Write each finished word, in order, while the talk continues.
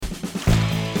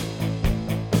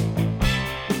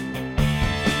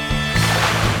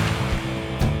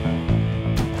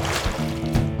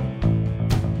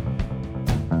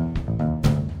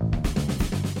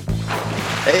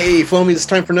Hey, Flowmies, it's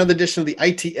time for another edition of the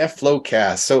ITF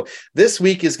Flowcast. So this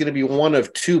week is going to be one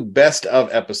of two best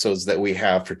of episodes that we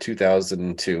have for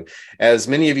 2002. As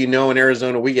many of you know, in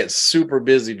Arizona, we get super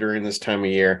busy during this time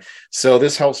of year. So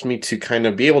this helps me to kind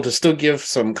of be able to still give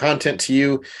some content to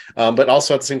you, but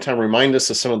also at the same time remind us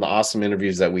of some of the awesome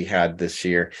interviews that we had this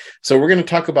year. So we're going to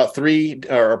talk about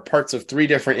parts of three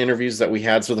different interviews that we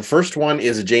had. So the first one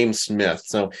is James Smith.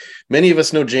 So many of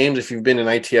us know James if you've been in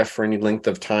ITF for any length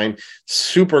of time.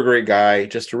 Super great guy,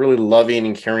 just a really loving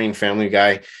and caring family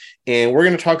guy. And we're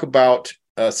going to talk about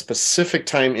a specific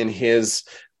time in his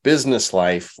business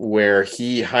life where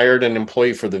he hired an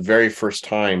employee for the very first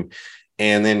time,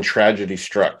 and then tragedy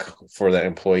struck for that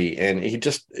employee. And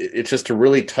it's just a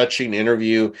really touching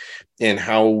interview, and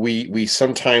how we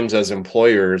sometimes as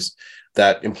employers,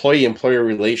 that employee-employer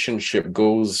relationship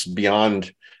goes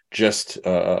beyond just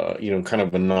kind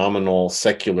of a nominal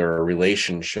secular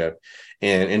relationship,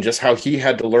 and just how he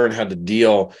had to learn how to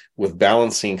deal with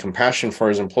balancing compassion for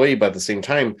his employee, but at the same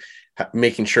time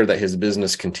making sure that his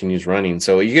business continues running.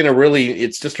 So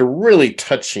it's just a really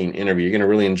touching interview. You're going to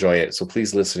really enjoy it. So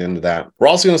please listen into that. We're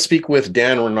also going to speak with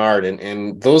Dan Rinard,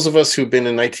 and those of us who've been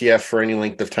in ITF for any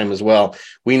length of time as well,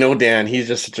 we know Dan. He's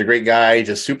just such a great guy,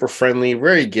 just super friendly,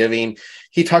 very giving.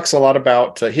 He talks a lot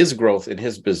about his growth in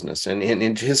his business and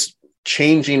his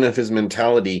changing of his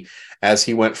mentality as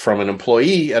he went from an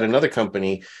employee at another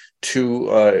company to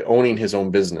owning his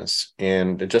own business,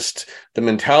 and just the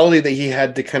mentality that he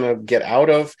had to kind of get out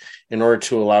of in order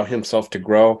to allow himself to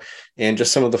grow, and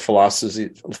just some of the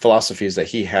philosophies that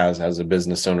he has as a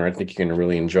business owner. I think you're going to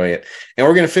really enjoy it. And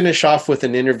we're going to finish off with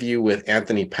an interview with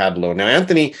Anthony Padlo. Now,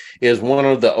 Anthony is one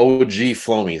of the OG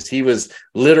Flowmies. He was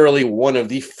literally one of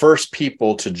the first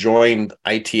people to join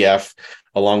ITF,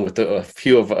 along with a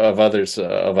few of others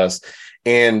of us.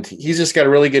 And he's just got a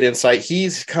really good insight.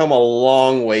 He's come a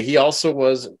long way. He also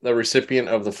was a recipient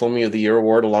of the Flowmie of the Year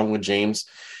award along with James.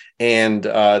 And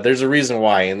there's a reason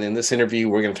why. And in this interview,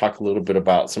 we're going to talk a little bit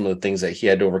about some of the things that he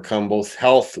had to overcome, both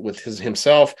health with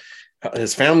himself,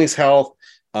 his family's health,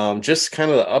 just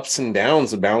kind of the ups and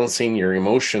downs of balancing your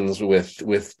emotions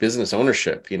with business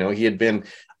ownership. You know, he had been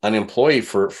an employee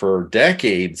for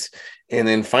decades, and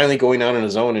then finally going out on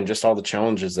his own, and just all the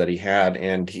challenges that he had.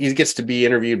 And he gets to be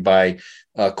interviewed by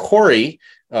Corey,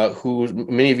 who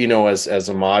many of you know as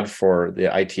a mod for the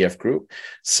ITF group.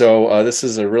 So this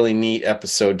is a really neat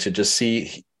episode to just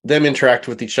see them interact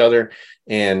with each other,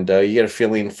 and you get a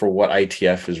feeling for what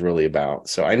ITF is really about.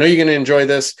 So I know you're going to enjoy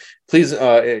this. Please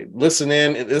listen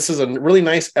in. This is a really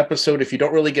nice episode. If you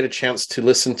don't really get a chance to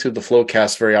listen to the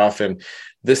Flowcast very often,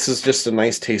 this is just a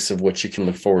nice taste of what you can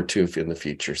look forward to in the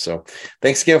future. So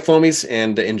thanks again, Flowmies,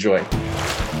 and enjoy.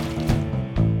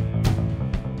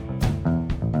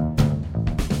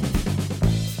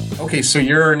 Okay, so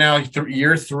you're now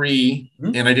year three,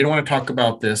 and I didn't want to talk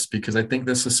about this because I think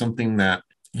this is something that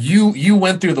you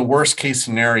went through the worst case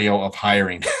scenario of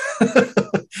hiring.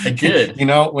 I did. You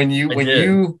know, when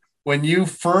you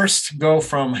first go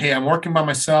from, hey, I'm working by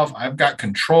myself, I've got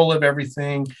control of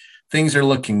everything, things are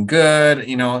looking good,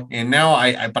 you know, and now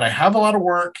I have a lot of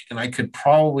work and I could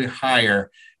probably hire,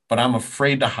 but I'm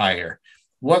afraid to hire.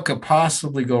 What could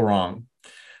possibly go wrong?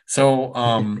 So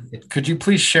could you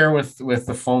please share with the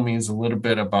Flowmies a little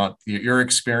bit about your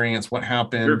experience, what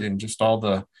happened, Sure. and just all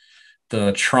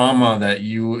the trauma that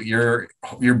your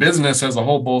business as a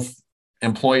whole, both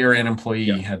employer and employee,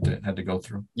 had to go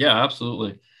through? Yeah,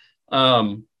 absolutely.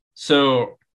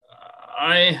 So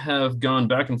I have gone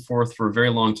back and forth for a very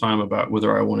long time about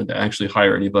whether I wanted to actually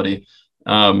hire anybody.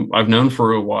 I've known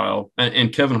for a while,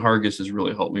 and Kevin Hargis has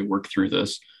really helped me work through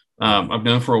this. I've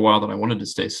known for a while that I wanted to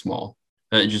stay small.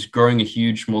 Just growing a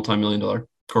huge multi-million-dollar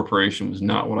corporation was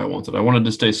not what I wanted. I wanted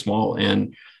to stay small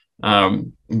and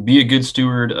be a good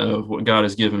steward of what God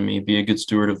has given me, be a good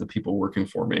steward of the people working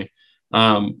for me.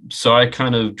 So I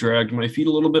kind of dragged my feet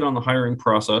a little bit on the hiring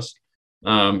process,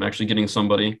 actually getting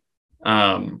somebody.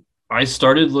 I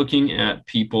started looking at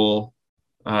people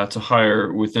to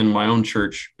hire within my own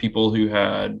church, people who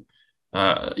had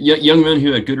young men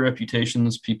who had good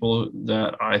reputations, people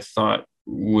that I thought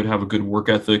would have a good work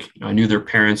ethic. I knew their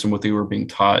parents and what they were being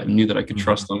taught and knew that I could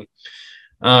trust them.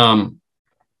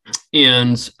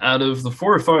 And out of the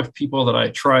 4 or 5 people that I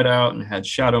tried out and had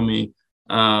shadow me,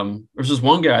 there's this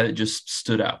one guy that just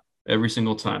stood out every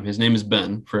single time. His name is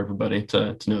Ben, for everybody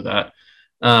to know that.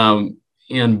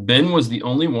 And Ben was the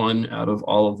only one out of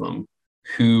all of them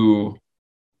who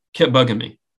kept bugging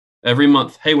me every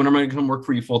month. Hey, when am I going to come work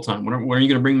for you full time? When are you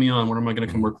going to bring me on? When am I going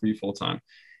to come work for you full time?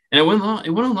 And it went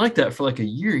on like that for like a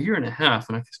year and a half.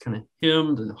 And I just kind of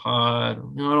hemmed and hawed. I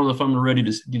don't know if I'm ready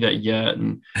to do that yet.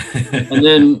 And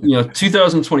then,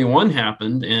 2021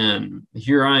 happened, and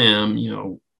here I am,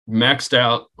 maxed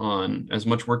out on as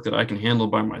much work that I can handle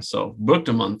by myself, booked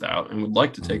a month out, and would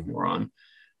like to take more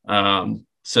on.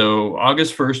 So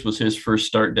August 1st was his first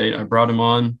start date. I brought him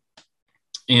on,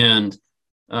 and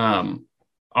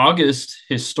August,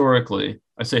 historically,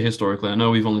 I say historically, I know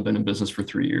we've only been in business for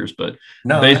 3 years, but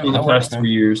based on the past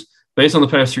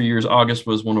 3 years, August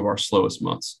was one of our slowest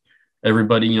months.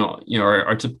 Everybody,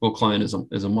 our typical client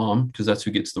is a mom, because that's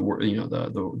who gets the work,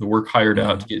 the work hired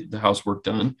out to get the housework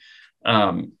done.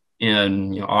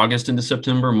 And August into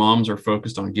September, moms are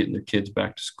focused on getting their kids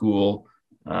back to school,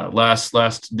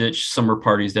 last ditch summer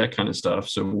parties, that kind of stuff.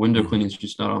 So window cleaning is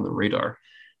just not on the radar.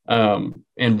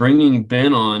 And bringing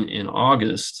Ben on in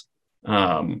August,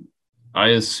 I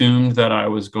assumed that I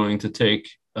was going to take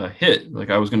a hit. Like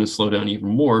I was going to slow down even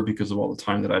more because of all the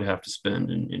time that I'd have to spend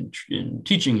in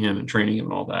teaching him and training him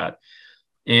and all that.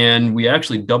 And we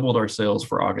actually doubled our sales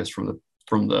for August from the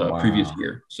previous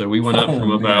year. So we went up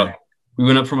from about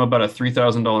a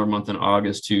 $3,000 a month in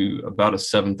August to about a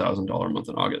 $7,000 a month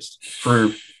in August for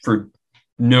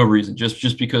no reason,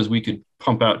 just because we could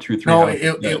pump out 2 or 3. No,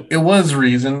 it was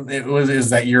reason.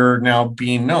 Is that you're now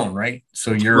being known, right?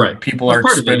 So people are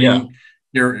spending.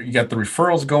 You got the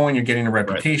referrals going. You're getting a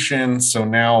reputation. Right. So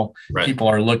now people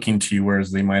are looking to you, whereas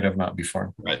they might have not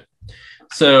before. Right.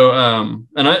 So,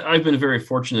 and I've been very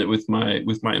fortunate with my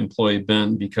employee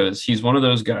Ben, because he's one of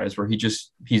those guys where he's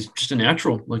just a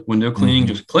natural. Like window cleaning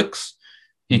just clicks.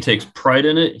 He takes pride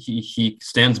in it. He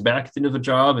stands back at the end of the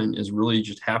job and is really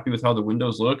just happy with how the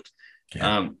windows looked.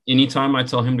 Yeah. Anytime I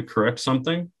tell him to correct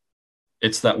something,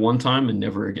 it's that one time and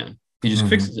never again. He just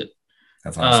fixes it.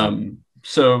 That's awesome.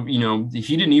 So,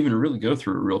 he didn't even really go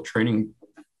through a real training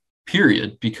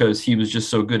period because he was just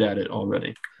so good at it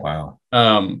already. Wow.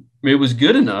 It was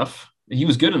good enough. He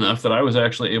was good enough that I was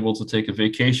actually able to take a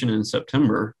vacation in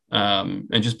September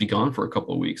and just be gone for a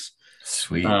couple of weeks.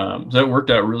 Sweet. So that worked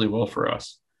out really well for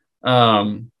us.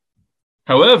 However,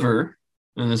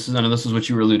 and I know this is what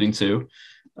you were alluding to,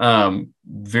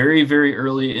 very, very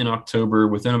early in October,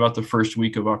 within about the first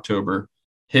week of October,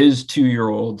 his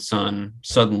 2-year-old son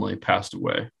suddenly passed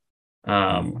away.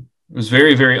 It was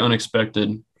very, very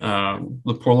unexpected.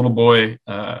 The poor little boy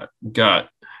got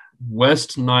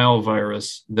West Nile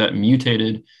virus that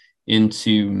mutated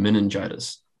into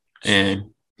meningitis,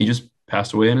 and he just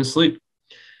passed away in his sleep.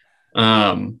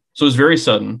 So it was very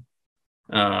sudden.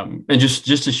 And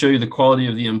just to show you the quality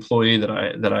of the employee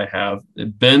that I have,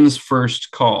 Ben's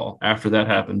first call after that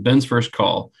happened,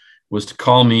 was to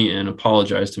call me and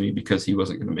apologize to me because he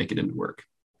wasn't going to make it into work.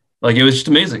 Like, it was just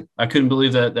amazing. I couldn't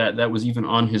believe that was even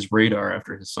on his radar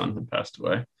after his son had passed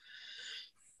away.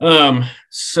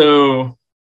 So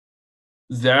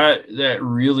that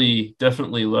really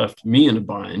definitely left me in a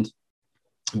bind,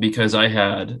 because I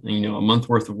had, a month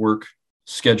worth of work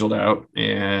scheduled out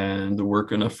and the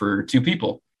work enough for 2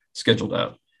 people scheduled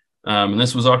out. And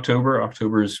this was October.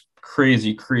 October is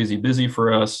crazy busy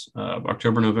for us.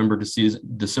 October, November,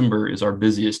 December is our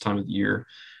busiest time of the year.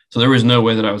 So there was no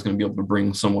way that I was going to be able to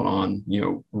bring someone on,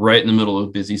 right in the middle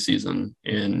of busy season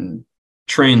and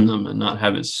train them and not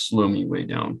have it slow me way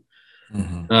down.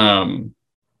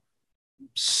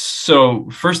 So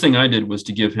first thing I did was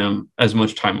to give him as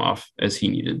much time off as he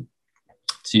needed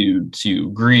to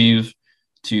grieve,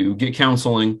 to get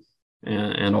counseling,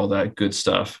 and all that good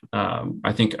stuff.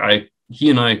 I think he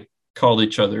and I called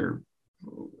each other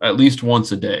at least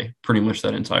once a day, pretty much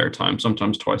that entire time,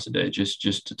 sometimes twice a day,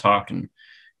 just to talk. And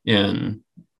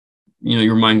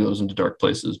your mind goes into dark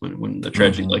places when a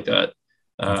tragedy like that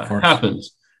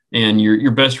happens. And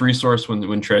your best resource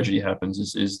when tragedy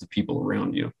happens is the people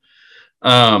around you.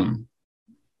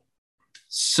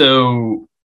 So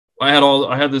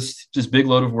I had this big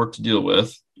load of work to deal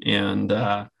with, and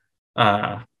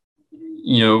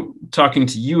talking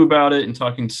to you about it and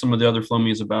talking to some of the other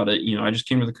Flowmies about it, I just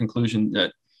came to the conclusion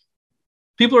that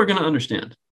people are going to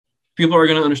understand. People are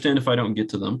going to understand if I don't get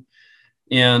to them.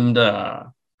 And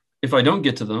if I don't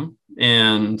get to them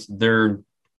and they're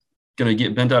going to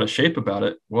get bent out of shape about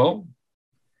it, well,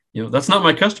 that's not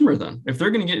my customer then. If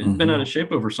they're going to get bent out of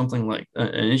shape over something like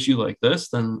an issue like this,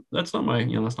 then that's not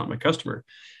my customer.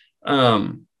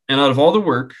 And out of all the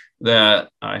work that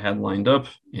I had lined up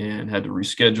and had to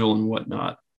reschedule and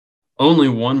whatnot, only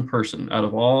one person out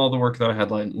of all the work that I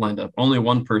had lined up, only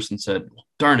one person said,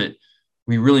 darn it,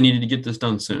 we really needed to get this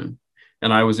done soon.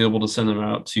 And I was able to send them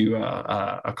out to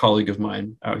a colleague of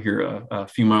mine out here a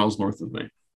few miles north of me.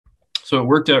 So it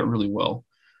worked out really well.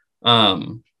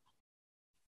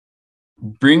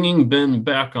 bringing Ben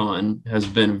back on has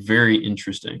been very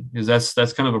interesting, because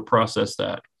that's kind of a process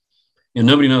that,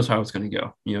 nobody knows how it's going to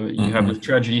go. You have this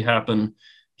tragedy happen.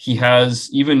 He has,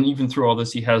 even through all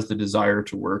this, he has the desire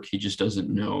to work. He just doesn't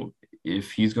know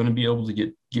if he's going to be able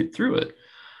to get through it.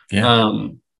 Yeah.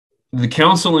 The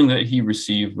counseling that he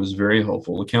received was very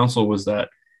helpful. The counsel was that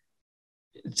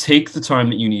take the time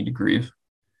that you need to grieve,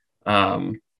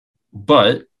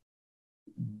 but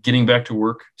getting back to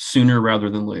work sooner rather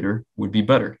than later would be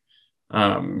better.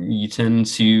 You tend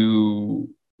to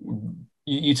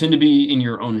be in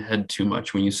your own head too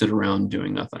much when you sit around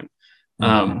doing nothing.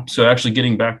 So actually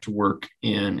getting back to work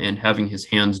and having his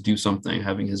hands do something,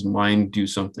 having his mind do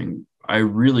something, I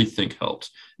really think helped.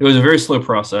 It was a very slow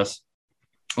process.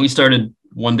 We started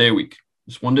 1 day a week,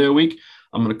 just 1 day a week.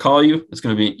 I'm going to call you. It's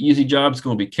going to be an easy job. It's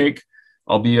going to be cake.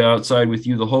 I'll be outside with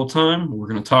you the whole time. We're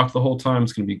going to talk the whole time.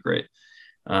 It's going to be great.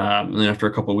 And then after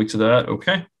a couple of weeks of that,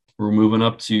 okay, we're moving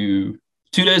up to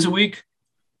 2 days a week,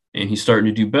 and he's starting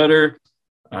to do better.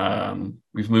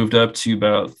 We've moved up to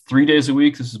about 3 days a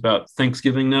week. This is about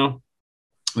Thanksgiving now.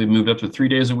 We've moved up to 3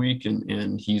 days a week,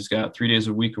 and he's got 3 days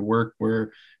a week of work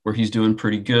where he's doing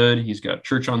pretty good. He's got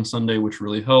church on Sunday, which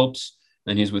really helps.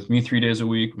 Then he's with me 3 days a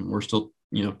week, and we're still,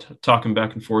 talking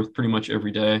back and forth pretty much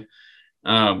every day.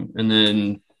 And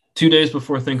then 2 days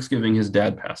before Thanksgiving, his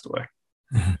dad passed away.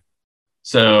 Mm-hmm.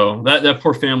 So that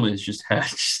poor family has just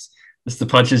had the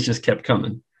punches just kept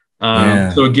coming.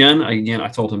 So again, I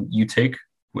told him, you take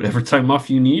whatever time off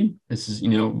you need. This is,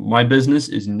 my business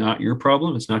is not your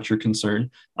problem. It's not your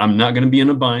concern. I'm not going to be in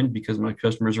a bind because my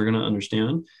customers are going to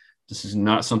understand. This is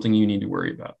not something you need to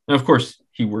worry about. And of course,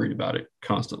 he worried about it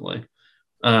constantly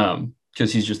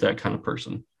because he's just that kind of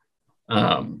person.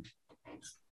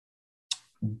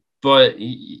 But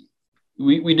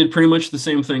we did pretty much the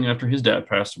same thing after his dad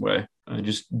passed away,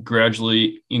 just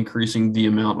gradually increasing the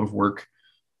amount of work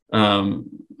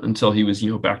until he was,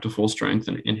 back to full strength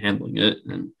and handling it.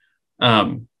 And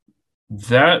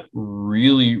that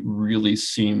really, really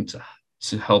seemed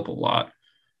to help a lot.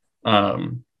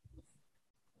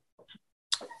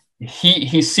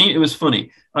 It was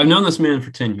funny. I've known this man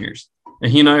for 10 years,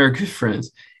 and he and I are good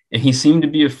friends. And he seemed to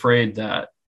be afraid that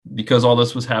because all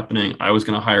this was happening, I was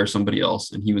going to hire somebody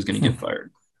else and he was going to get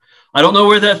fired. I don't know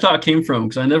where that thought came from,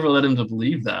 because I never let him to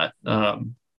believe that.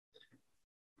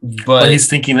 But he's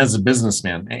thinking as a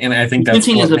businessman, and I think that's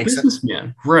what makes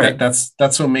it. Right.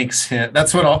 That's what makes him.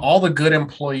 That's what all the good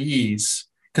employees.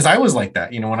 Because I was like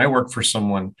that, when I worked for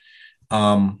someone,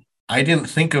 I didn't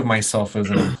think of myself as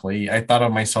an employee. I thought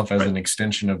of myself as an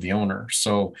extension of the owner.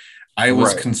 So I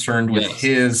was concerned with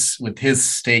his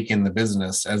stake in the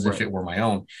business as if it were my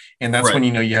own. And that's when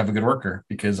you have a good worker,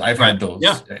 because I've had those,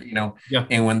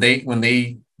 and when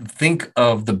they think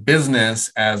of the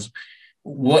business as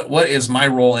what is my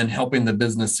role in helping the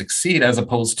business succeed, as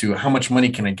opposed to how much money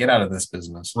can I get out of this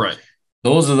business? Right.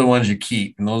 Those are the ones you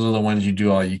keep, and those are the ones you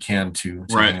do all you can to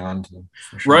hang on to.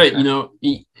 Sure. Right.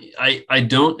 I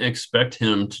don't expect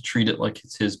him to treat it like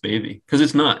it's his baby, because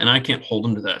it's not, and I can't hold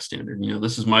him to that standard.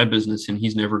 This is my business, and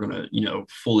he's never going to,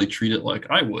 fully treat it like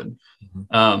I would.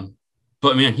 Mm-hmm.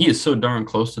 But man, he is so darn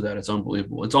close to that. It's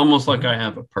unbelievable. It's almost like I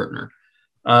have a partner.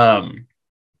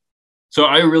 So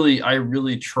I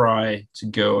really try to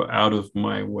go out of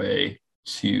my way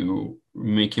to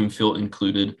make him feel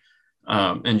included.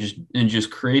 And just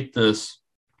create this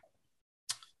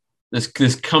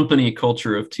company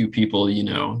culture of two people,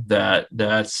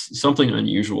 that's something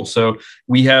unusual. So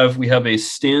we have a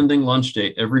standing lunch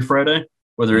date every Friday,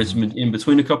 whether it's in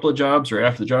between a couple of jobs or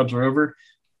after the jobs are over.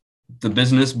 The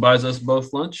business buys us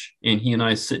both lunch, and he and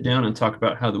I sit down and talk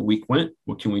about how the week went.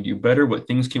 What can we do better? What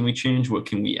things can we change? What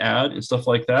can we add? And stuff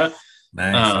like that.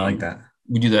 Nice. I like that.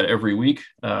 We do that every week.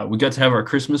 We got to have our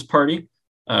Christmas party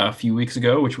a few weeks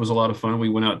ago, which was a lot of fun. We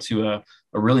went out to a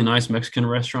really nice Mexican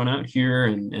restaurant out here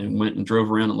and went and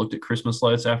drove around and looked at Christmas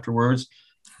lights afterwards.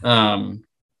 So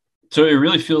it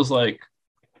really feels like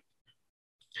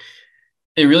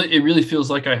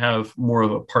I have more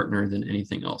of a partner than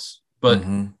anything else. But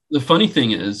the funny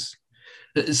thing is,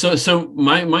 so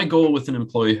my goal with an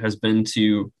employee has been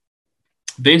to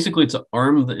basically to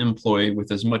arm the employee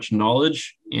with as much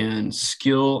knowledge and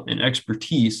skill and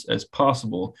expertise as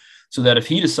possible, so that if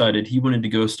he decided he wanted to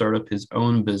go start up his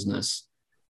own business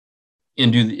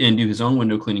and do his own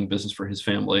window cleaning business for his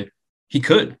family, he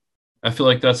could. I feel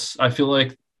like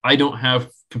I don't have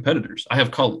competitors. I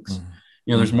have colleagues.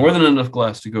 There's more than enough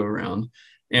glass to go around.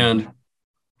 And,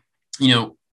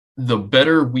 the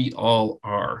better we all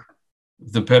are,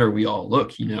 the better we all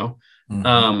look,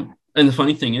 And the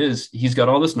funny thing is, he's got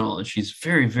all this knowledge. He's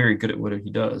very, very good at what he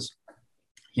does.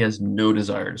 He has no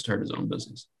desire to start his own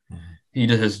business. He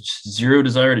just has zero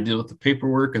desire to deal with the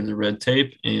paperwork and the red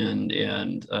tape and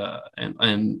the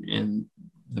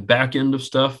back end of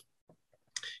stuff.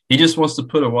 He just wants to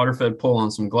put a water-fed pole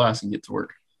on some glass and get to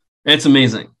work. And it's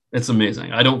amazing. It's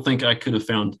amazing. I don't think I could have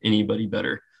found anybody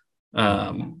better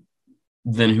than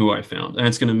who I found. And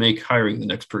it's going to make hiring the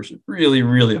next person really,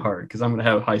 really hard because I'm going to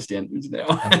have high standards now.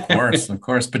 Of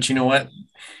course. But you know what?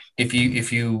 If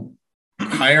you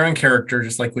hire on character,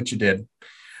 just like what you did,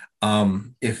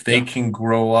 if they can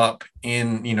grow up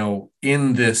in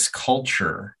this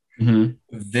culture,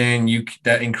 then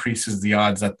that increases the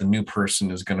odds that the new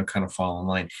person is going to kind of fall in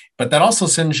line. But that also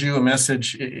sends you a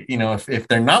message, if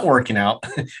they're not working out,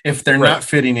 if they're not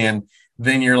fitting in,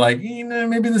 then you're like,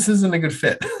 maybe this isn't a good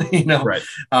fit. Right.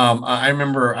 I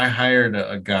remember I hired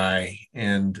a guy,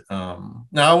 and now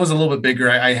I was a little bit bigger.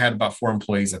 I had about 4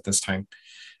 employees at this time,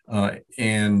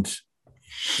 and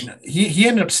he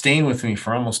ended up staying with me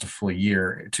for almost a full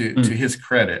year, to his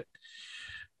credit.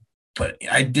 But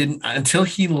I didn't, until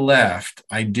he left,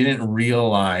 I didn't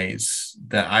realize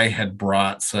that I had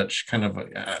brought such kind of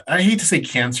I hate to say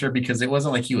cancer, because it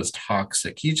wasn't like he was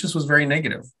toxic. He just was very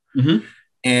negative.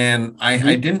 And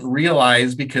I didn't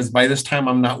realize, because by this time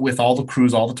I'm not with all the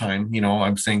crews all the time.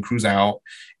 I'm saying crews out,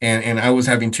 and I was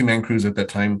having 2-man crews at that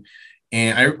time.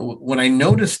 And when I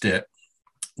noticed it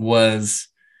was,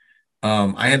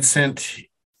 I had sent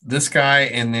this guy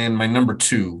and then my number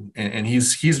 2, and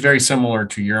he's very similar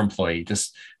to your employee,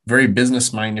 just very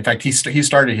business minded. In fact, he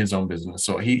started his own business,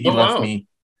 so he left me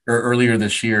earlier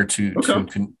this year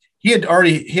he had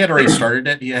already started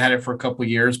it. He had it for a couple of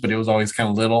years, but it was always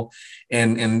kind of little.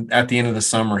 And at the end of the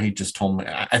summer, he just told me,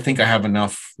 I think I have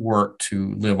enough work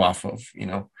to live off of,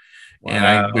 Wow. And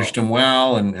I wished him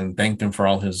well and thanked him for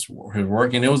all his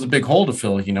work. And it was a big hole to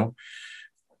fill,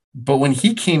 But when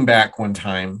he came back one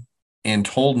time and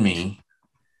told me,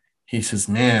 he says,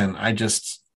 man, I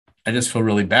just feel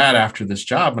really bad after this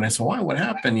job. And I said, why? What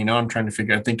happened? I'm trying to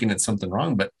figure out, thinking it's something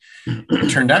wrong. But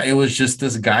it turned out it was just,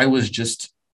 this guy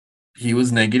he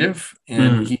was negative,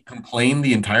 and he complained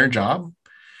the entire job,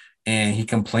 and he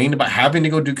complained about having to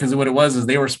go do, because what it was is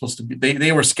they were supposed to be,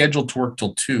 they were scheduled to work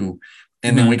till 2.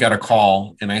 And then we got a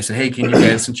call, and I said, hey, can you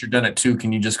guys, since you're done at 2,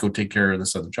 can you just go take care of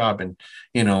this other job? And,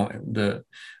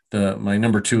 my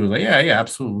number 2 was like, yeah,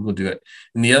 absolutely, we'll do it.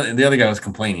 And the other guy was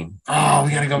complaining. Oh,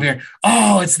 we got to go over here.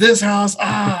 Oh, it's this house. Oh,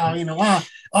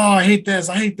 I hate this.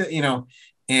 I hate that,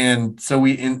 And so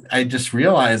I just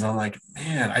realized, I'm like,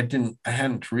 man, I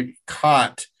hadn't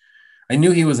caught. I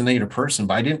knew he was a negative person,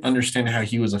 but I didn't understand how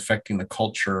he was affecting the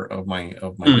culture of my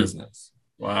business.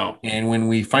 Wow. And when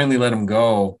we finally let him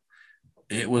go,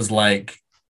 it was like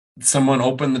someone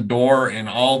opened the door and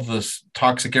all this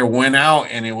toxic air went out,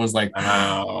 and it was like,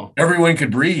 wow, everyone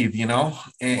could breathe, and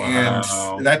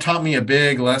that taught me a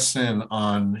big lesson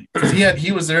on, because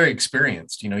he was very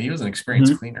experienced, he was an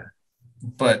experienced cleaner,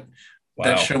 but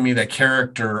that showed me that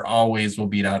character always will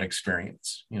beat out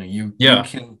experience. You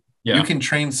can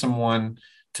train someone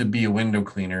to be a window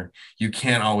cleaner. You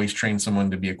can't always train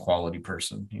someone to be a quality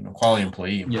person, quality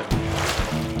employee. Yeah.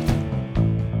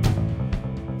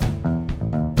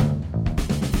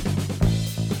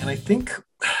 And I think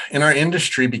in our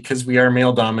industry, because we are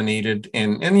male dominated,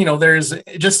 and there's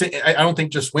just, I don't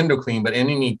think just window cleaning, but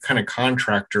any kind of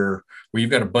contractor where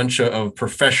you've got a bunch of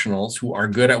professionals who are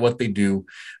good at what they do,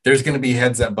 there's going to be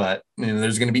heads that butt, and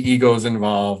there's going to be egos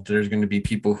involved. There's going to be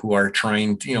people who are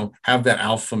trying to, have that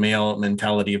alpha male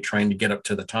mentality of trying to get up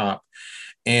to the top.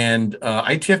 And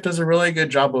ITF does a really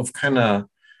good job of kind of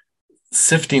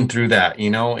sifting through that,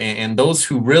 and those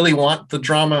who really want the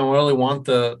drama and really want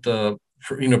the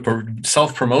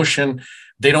self-promotion,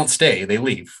 they don't stay, they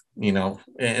leave,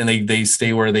 and they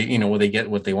stay where where they get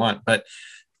what they want. But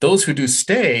those who do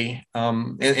stay,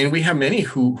 and we have many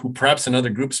who perhaps in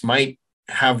other groups might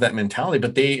have that mentality,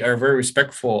 but they are very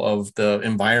respectful of the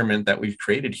environment that we've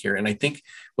created here. And I think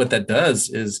what that does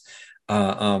is,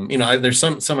 there's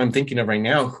some I'm thinking of right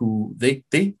now who they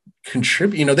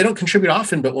contribute, they don't contribute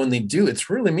often, but when they do, it's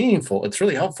really meaningful. It's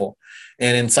really helpful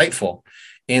and insightful.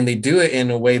 And they do it in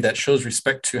a way that shows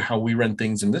respect to how we run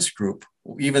things in this group,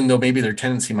 even though maybe their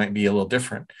tendency might be a little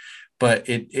different. But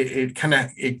it kind of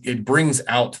brings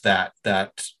out that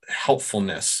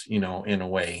helpfulness, in a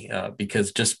way,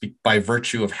 because just by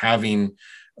virtue of having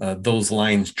those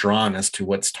lines drawn as to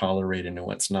what's tolerated and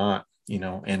what's not,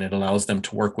 and it allows them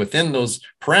to work within those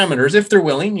parameters if they're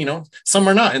willing. Some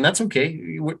are not, and that's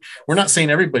okay. We're not saying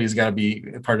everybody's got to be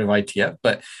a part of ITF,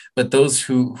 but those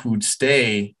who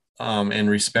stay and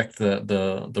respect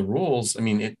the rules. I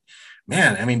mean,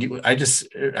 man, I mean, I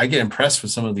get impressed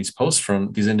with some of these posts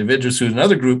from these individuals who in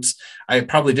other groups, I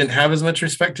probably didn't have as much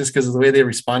respect just because of the way they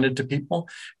responded to people.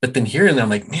 But then hearing them,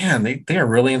 like, man, they are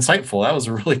really insightful. That was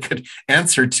a really good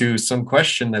answer to some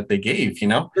question that they gave, you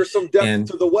know? There's some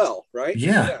depth to the well, right?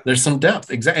 Yeah, there's some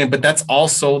depth. Exactly. But that's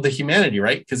also the humanity,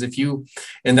 right? Because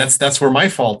and that's where my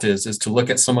fault is to look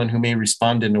at someone who may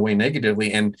respond in a way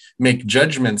negatively and make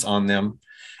judgments on them.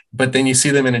 But then you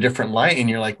see them in a different light and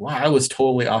you're like, wow, I was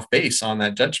totally off base on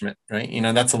that judgment, right? You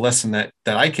know, that's a lesson that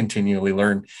I continually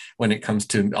learn when it comes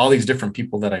to all these different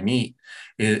people that I meet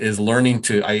is learning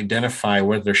to identify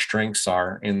where their strengths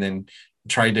are and then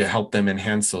try to help them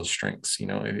enhance those strengths, you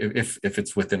know, if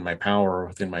it's within my power or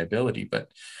within my ability. But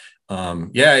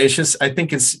it's just, I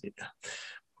think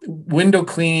window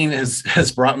cleaning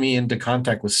has brought me into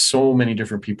contact with so many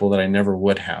different people that I never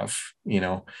would have, you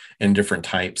know, in different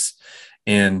types.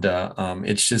 And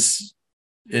it's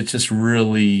just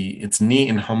really, it's neat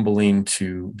and humbling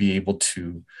to be able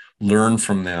to learn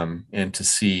from them and to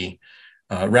see,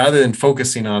 rather than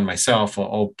focusing on myself,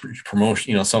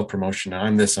 promotion, you know, self-promotion,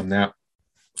 I'm this, I'm that,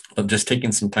 of just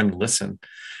taking some time to listen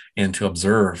and to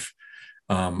observe.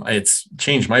 It's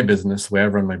changed my business, the way I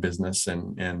run my business.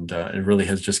 And it really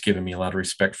has just given me a lot of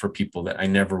respect for people that I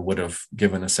never would have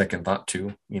given a second thought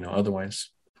to, you know,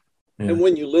 otherwise. Yeah. And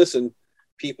when you listen,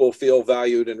 people feel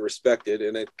valued and respected.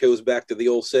 And it goes back to the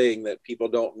old saying that people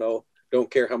don't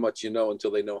care how much you know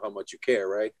until they know how much you care,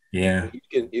 right? Yeah.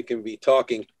 You can be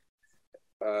talking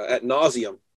ad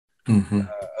nauseum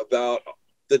about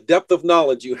the depth of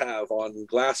knowledge you have on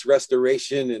glass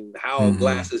restoration and how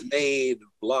glass is made,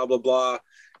 blah, blah, blah,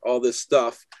 all this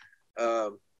stuff.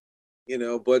 You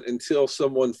know, but until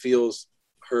someone feels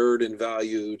heard and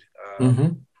valued,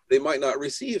 they might not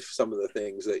receive some of the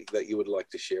things that you would like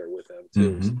to share with them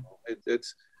too. So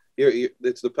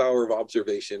it's the power of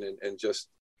observation and just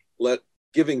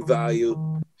giving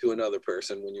value to another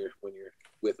person when you're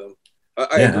with them.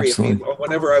 I agree. Absolutely. I mean,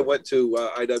 whenever I went to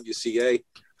IWCA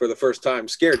for the first time,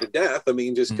 scared to death. I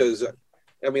mean, just because,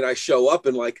 I show up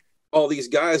and like all these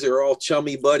guys are all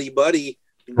chummy, buddy.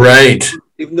 Right.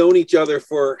 They've known each other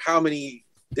for how many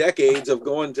decades of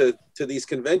going to these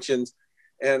conventions.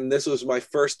 And this was my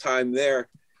first time there.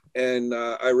 And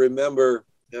I remember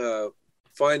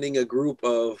finding a group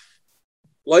of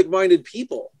like-minded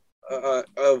people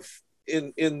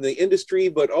in the industry,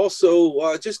 but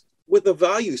also just with a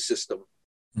value system.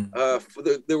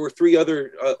 There were three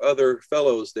other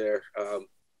fellows there.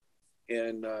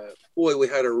 Boy, we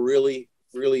had a really,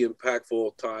 really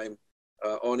impactful time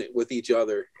on it with each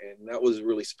other. And that was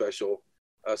really special.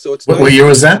 So it's what year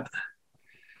was that?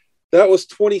 That was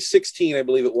 2016, I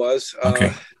believe it was.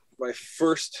 Okay. My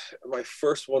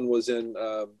first one was in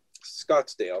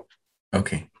Scottsdale.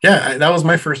 Okay. Yeah, that was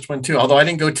my first one too. Although I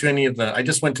didn't go to I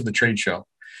just went to the trade show.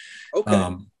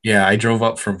 Okay. I drove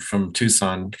up from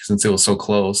Tucson since it was so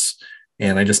close,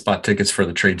 and I just bought tickets for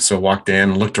the trade. So walked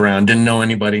in, looked around, didn't know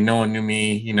anybody. No one knew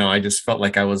me. You know, I just felt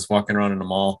like I was walking around in a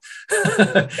mall.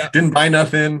 Didn't buy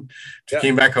nothing.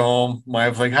 Came back home. My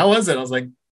wife was like, "How was it?" I was like,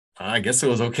 I guess it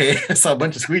was okay. I saw a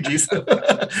bunch of squeegees.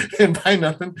 Didn't buy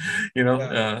nothing, you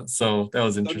know. So that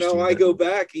was interesting. So now I go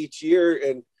back each year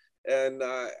and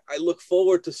I look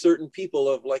forward to certain people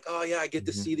of like, oh yeah, I get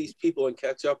to see these people and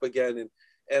catch up again.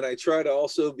 And I try to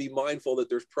also be mindful that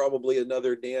there's probably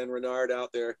another Dan Rinard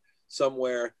out there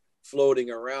somewhere floating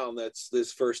around that's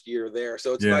this first year there.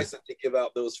 So it's nice to give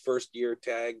out those first year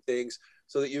tag things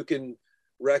so that you can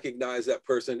recognize that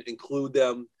person, include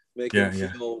them, make them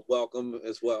feel welcome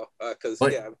as well. Because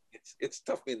it's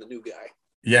tough being the new guy.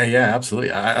 Yeah,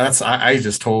 absolutely. I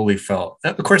just totally felt.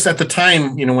 Of course, at the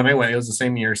time, you know, when I went, it was the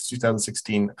same year,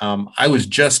 2016. I was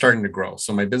just starting to grow.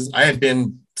 So my business, I had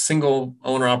been single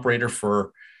owner operator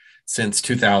since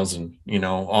 2000. You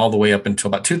know, all the way up until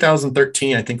about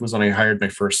 2013. I think was when I hired my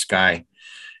first guy.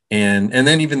 And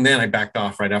then even then, I backed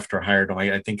off right after I hired him.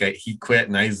 I think he quit,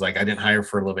 and I was like, I didn't hire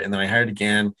for a little bit, and then I hired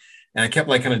again. And I kept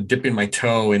like kind of dipping my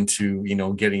toe into, you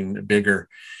know, getting bigger.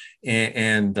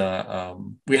 And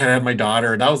we had my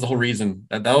daughter. That was the whole reason.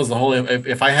 That was the whole,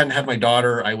 if I hadn't had my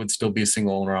daughter, I would still be a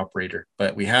single owner operator,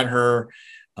 but we had her.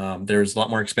 There's a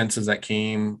lot more expenses that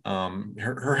came.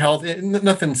 Her health,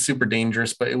 nothing super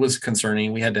dangerous, but it was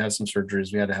concerning. We had to have some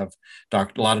surgeries. We had to have a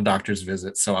lot of doctor's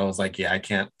visits. So I was like, I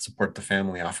can't support the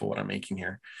family off of what I'm making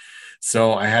here.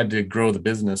 So I had to grow the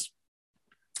business.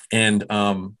 And,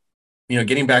 you know,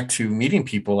 getting back to meeting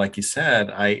people, like you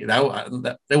said,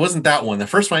 it wasn't that one. The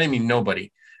first one, I didn't meet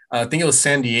nobody. I think it was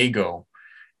San Diego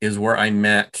is where I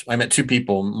met two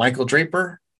people, Michael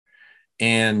Draper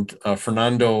and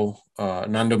Nando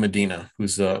Medina,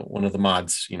 who's one of the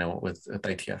mods, you know, at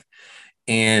ITF.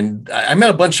 And I met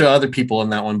a bunch of other people in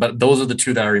that one, but those are the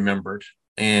two that I remembered.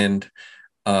 And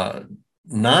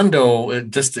Nando,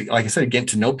 just to, like I said, getting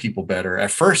to know people better.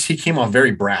 At first, he came off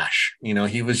very brash.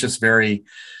 He was just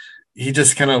he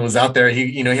just kind of was out there.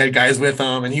 He had guys with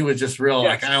him, and he was just real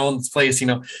like, I own this place,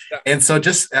 Yeah. And so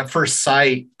just at first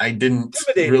sight, I didn't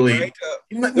really, right?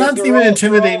 Not even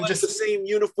intimidating, just the same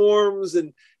uniforms,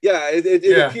 and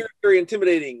it appeared very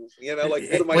intimidating. Like,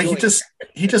 what am I doing?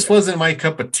 He just wasn't my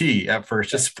cup of tea at first,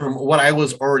 just from what I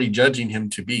was already judging him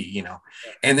to be,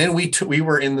 And then we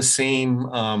were in the same,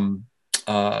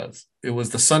 it was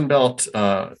the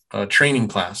Sunbelt training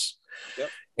class.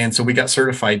 And so we got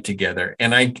certified together,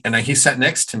 and he sat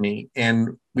next to me,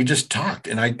 and we just talked,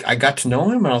 and I got to know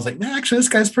him, and I was like, man, actually, this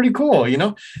guy's pretty cool.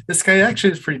 This guy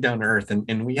actually is pretty down to earth,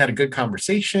 and we had a good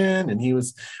conversation, and he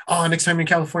was, next time in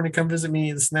California, come visit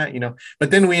me, this and that,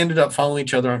 but then we ended up following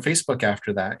each other on Facebook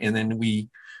after that. And then we,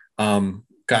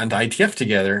 got into ITF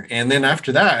together. And then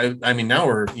after that, I mean, now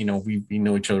we're, we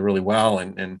know each other really well,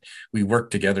 and we work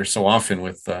together so often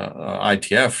with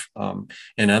ITF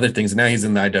and other things. And now he's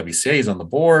in the IWCA, he's on the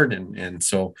board. And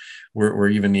so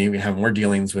we have more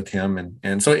dealings with him.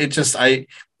 And so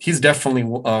he's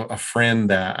definitely a friend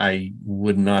that I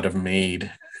would not have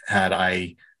made had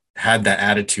I had that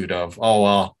attitude of, oh,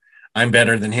 well, I'm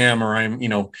better than him, or I'm,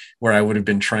 where I would have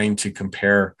been trying to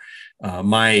compare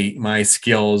my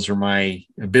skills or my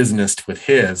business with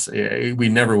his. We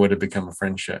never would have become a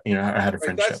friendship. I had a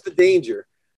friendship. That's the danger,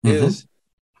 is,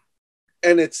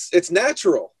 and it's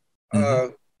natural.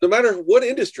 No matter what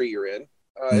industry you're in,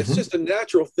 it's just a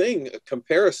natural thing. A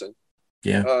comparison.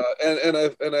 Yeah.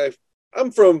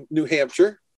 I'm from New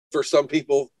Hampshire. For some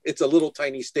people, it's a little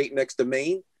tiny state next to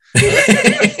Maine.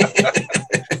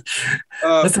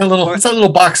 What's that little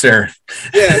box there?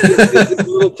 Yeah, it's a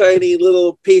little tiny,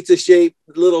 little pizza-shaped,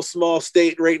 little small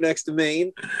state right next to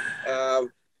Maine.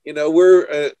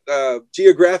 We're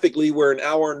geographically, we're an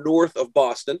hour north of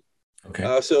Boston.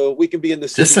 Okay. So we can be in the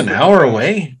city. Just an hour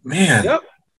away, man.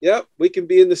 Yep. We can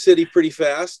be in the city pretty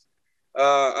fast.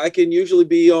 I can usually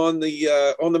be on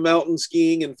the mountain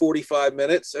skiing in 45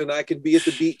 minutes, and I can be at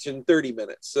the beach in 30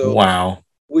 minutes. So wow.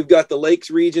 We've got the lakes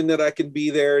region that I can be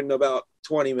there in about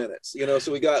 20 minutes,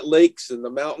 so we got lakes and the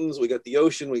mountains, we got the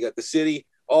ocean, we got the city,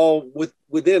 all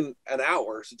within an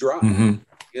hour's drive,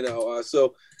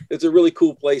 so it's a really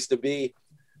cool place to be.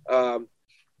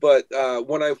 But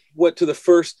when I went to the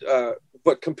first,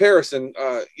 comparison,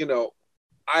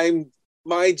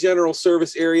 my general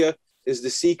service area is the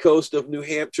seacoast of New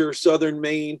Hampshire, southern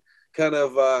Maine, kind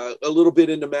of a little bit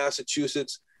into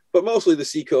Massachusetts, but mostly the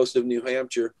seacoast of New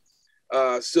Hampshire.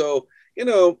 So,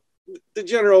 the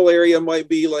general area might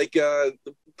be like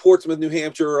Portsmouth, New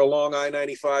Hampshire, or along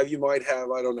I-95. You might have,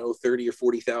 30 or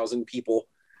 40,000 people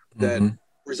that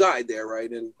reside there, right?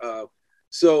 And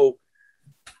so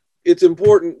it's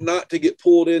important not to get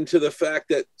pulled into the fact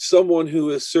that someone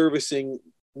who is servicing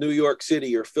New York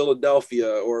City or Philadelphia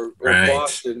or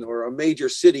Boston or a major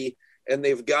city, and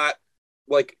they've got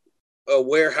like a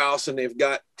warehouse and they've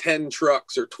got 10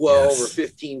 trucks or 12 or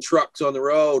 15 trucks on the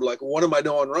road, like, what am I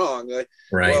doing wrong?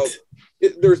 Well,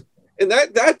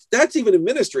 that's even in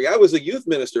ministry. I was a youth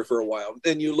minister for a while,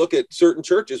 and you look at certain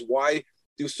churches. Why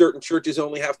do certain churches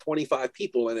only have 25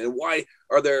 people in it? And why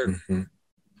are there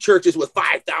churches with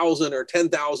 5,000 or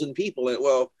 10,000 people in it?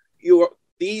 Well,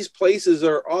 these places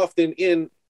are often in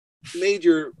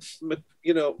major,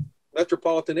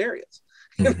 metropolitan areas.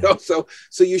 So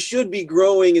you should be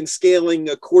growing and scaling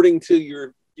according to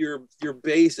your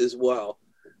base as well.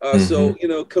 So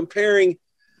comparing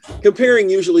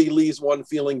usually leaves one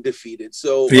feeling defeated.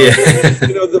 So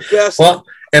the best. Well,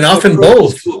 and often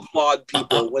both to applaud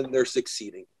people when they're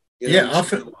succeeding.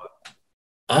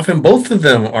 Often both of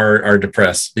them are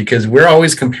depressed, because we're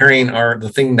always comparing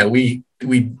the thing that we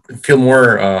feel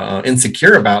more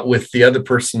insecure about with the other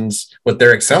person's, what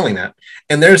they're excelling at.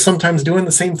 And they're sometimes doing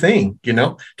the same thing,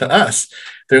 to us.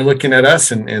 They're looking at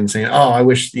us and saying, oh, I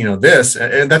wish, this,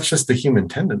 and that's just the human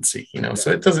tendency,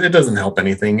 so it doesn't help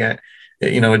anything.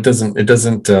 It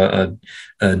doesn't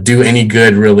do any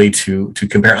good really to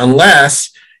compare,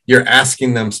 unless you're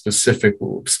asking them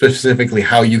specifically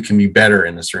how you can be better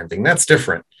in a certain thing. That's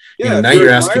different. Now you're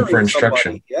asking for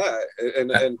instruction.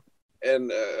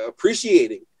 And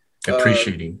appreciating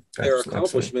their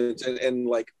accomplishments, and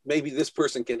like, maybe this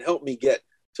person can help me get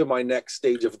to my next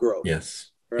stage of growth.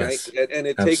 Yes. Right. Yes, and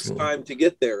it takes time to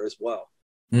get there as well.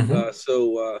 But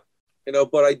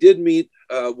I did meet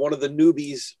one of the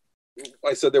newbies.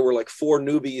 I said there were like 4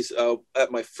 newbies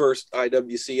at my first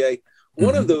IWCA.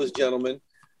 One of those gentlemen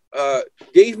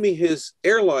gave me his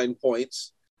airline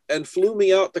points and flew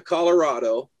me out to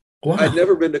Colorado Wow. I'd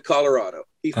never been to Colorado.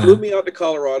 He flew me out to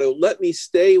Colorado, let me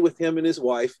stay with him and his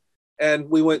wife, and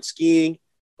we went skiing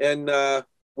and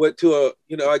went to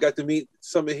I got to meet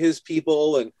some of his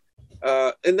people, and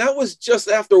that was just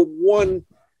after one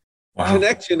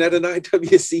connection at an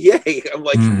IWCA. I'm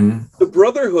like, the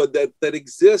brotherhood that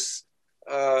exists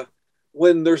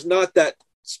when there's not that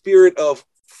spirit of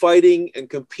fighting and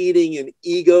competing and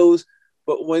egos,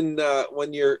 but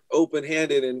when you're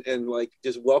open-handed and like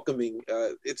just welcoming,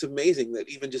 it's amazing that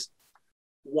even just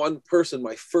one person,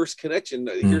 my first connection,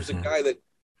 here's a guy that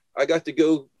I got to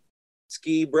go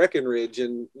ski Breckenridge,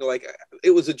 and like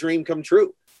it was a dream come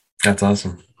true. That's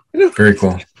awesome. Very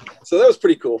cool. So that was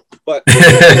pretty cool. But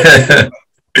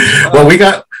well, we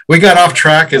got off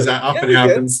track, as that often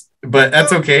happens. But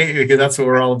that's okay, because that's what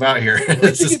we're all about here.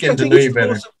 It's just getting to know you better.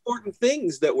 The most important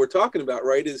things that we're talking about,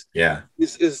 right, is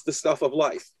the stuff of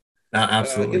life.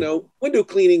 Absolutely. Window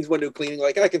cleaning.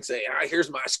 Like I can say,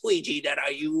 here's my squeegee that I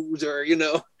use, or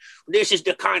this is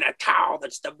the kind of towel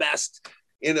that's the best.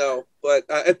 But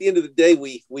at the end of the day,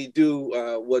 we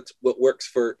do what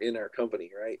works in our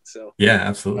company, right? So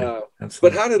absolutely.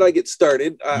 But how did I get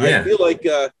started? I feel like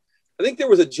I think there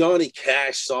was a Johnny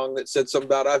Cash song that said something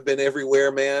about "I've been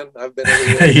everywhere, man. I've been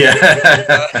everywhere."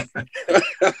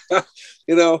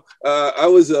 I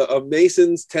was a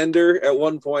mason's tender at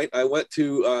one point. I went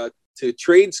to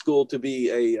trade school to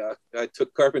be I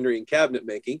took carpentry and cabinet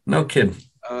making. No kidding.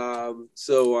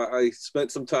 So I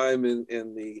spent some time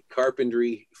in the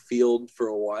carpentry field for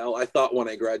a while. I thought when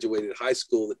I graduated high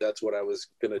school that's what I was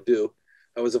going to do.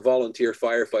 I was a volunteer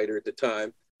firefighter at the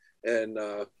time, and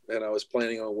I was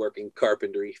planning on working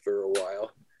carpentry for a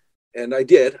while, and I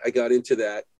did. I got into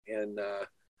that, and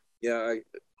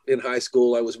in high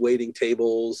school I was waiting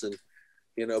tables, and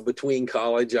between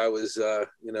college I was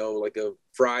like a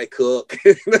fry cook.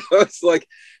 It's like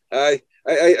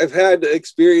I've had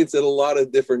experience in a lot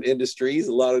of different industries,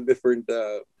 a lot of different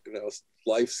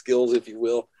life skills, if you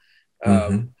will.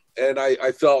 And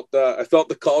I felt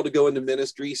the call to go into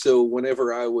ministry. So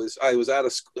whenever I was out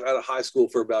of high school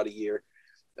for about a year,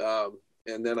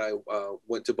 and then I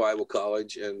went to Bible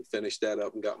college and finished that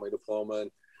up and got my diploma,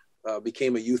 and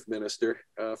became a youth minister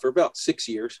for about 6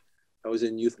 years. I was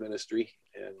in youth ministry,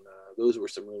 and those were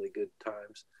some really good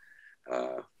times.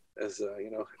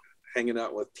 Hanging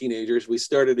out with teenagers. We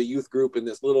started a youth group in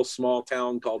this little small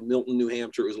town called Milton, New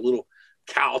Hampshire. It was a little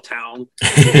cow town.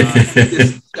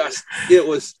 It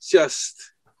was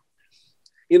just,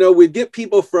 we'd get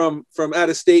people from out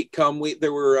of state come.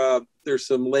 There's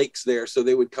some lakes there, so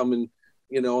they would come in,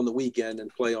 on the weekend and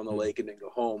play on the lake and then go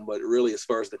home. But really, as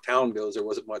far as the town goes, there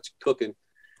wasn't much cooking.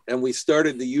 And we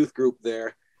started the youth group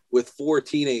there with 4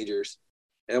 teenagers.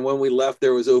 And when we left,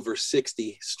 there was over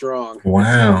 60 strong.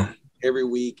 Wow. Every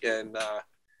week. And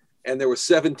there were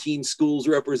 17 schools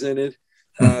represented.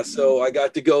 So I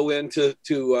got to go into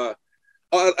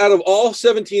out of all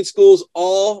 17 schools,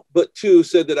 all but 2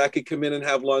 said that I could come in and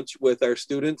have lunch with our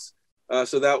students.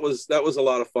 So that was a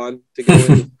lot of fun to go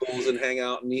into schools and hang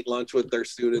out and eat lunch with their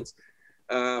students.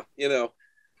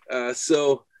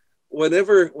 So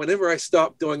whenever I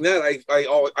stopped doing that,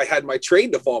 I had my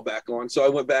trade to fall back on. So I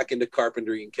went back into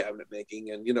carpentry and cabinet making,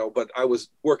 and but I was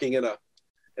working in a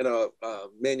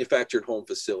manufactured home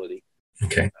facility.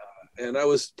 Okay. And I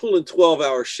was pulling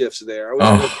 12-hour shifts there. I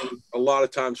was working a lot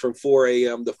of times from 4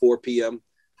 a.m. to 4 p.m.,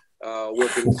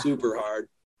 working super hard,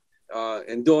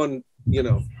 and doing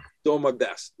my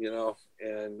best,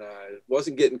 and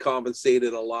wasn't getting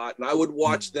compensated a lot. And I would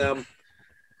watch them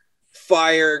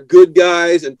fire good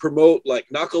guys and promote like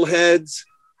knuckleheads.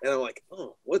 And I'm like,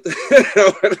 oh, what the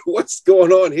what's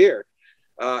going on here?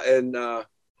 And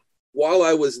while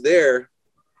I was there,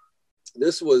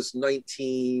 this was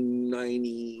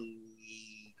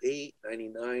 1998,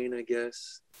 99, I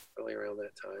guess, probably around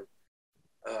that time.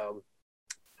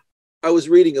 I was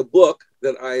reading a book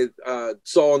that I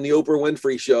saw on the Oprah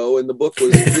Winfrey Show, and the book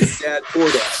was Rich Dad, Poor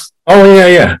Dad. Oh,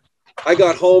 yeah. I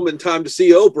got home in time to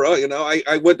see Oprah.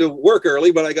 I went to work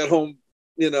early, but I got home,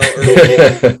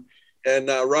 early. And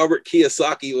Robert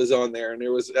Kiyosaki was on there, and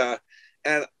there was,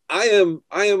 and I am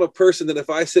a person that if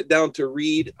I sit down to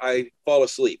read, I fall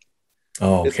asleep.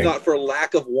 Oh, okay. It's not for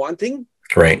lack of wanting.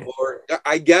 Right. Or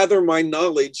I gather my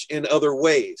knowledge in other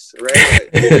ways, right?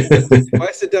 If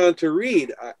I sit down to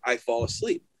read, I fall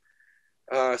asleep.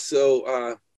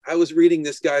 So I was reading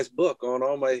this guy's book on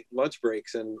all my lunch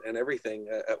breaks and everything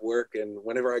at work. And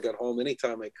whenever I got home,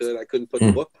 anytime I couldn't put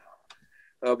the book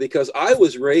down. Because I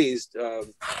was raised,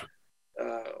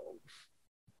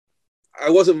 I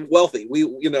wasn't wealthy.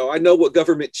 I know what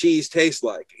government cheese tastes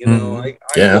like. I qualified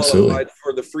absolutely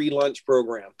for the free lunch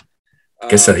program.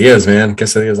 Quesadillas, man.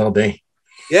 Quesadillas all day.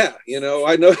 Yeah, I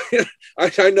know.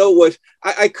 I know what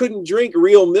I couldn't drink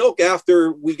real milk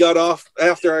after we got off.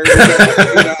 After I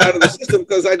got out of the system,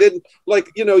 because I didn't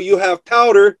you have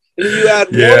powder and then you add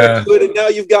water to it, and now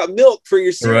you've got milk for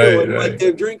your cereal. And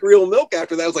to drink real milk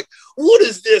after that, I was like, what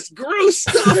is this gross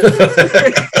stuff?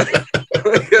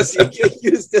 I guess you get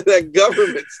used to that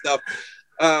government stuff,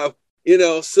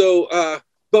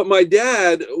 But my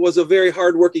dad was a very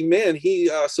hardworking man.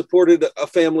 He supported a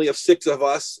family of 6 of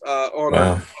us on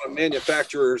a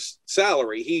manufacturer's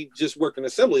salary. He just worked an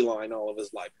assembly line all of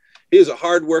his life. He was a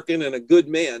hardworking and a good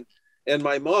man. And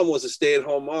my mom was a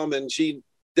stay-at-home mom, and she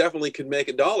definitely could make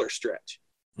a dollar stretch.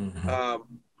 Mm-hmm.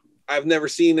 I've never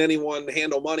seen anyone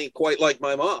handle money quite like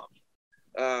my mom.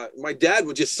 My dad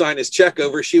would just sign his check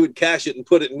over. She would cash it and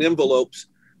put it in envelopes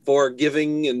for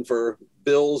giving and for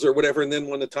bills or whatever, and then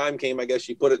when the time came, I guess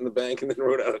she put it in the bank and then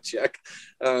wrote out a check.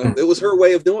 It was her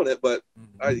way of doing it, but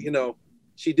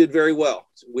she did very well.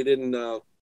 We didn't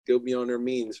go beyond our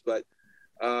means, but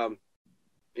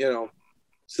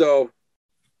so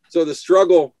the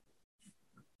struggle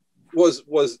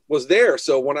was there.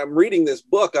 So when I'm reading this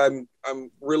book, I'm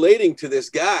relating to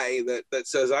this guy that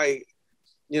says,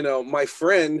 my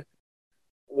friend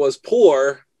was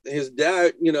poor, his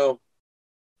dad,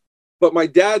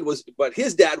 but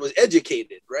his dad was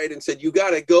educated, right? And said, you got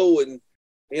to go and,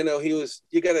 you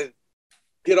got to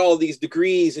get all these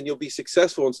degrees and you'll be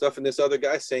successful and stuff. And this other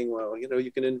guy saying, well,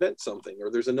 you can invent something, or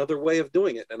there's another way of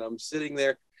doing it. And I'm sitting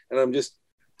there and I'm just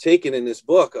taken in this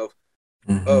book of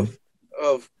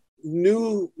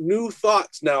new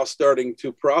thoughts now starting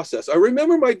to process. I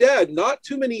remember my dad not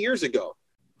too many years ago,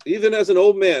 even as an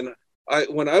old man,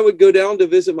 when I would go down to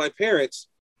visit my parents,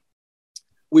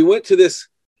 we went to this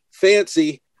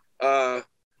fancy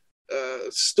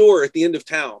store at the end of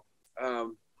town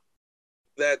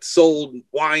that sold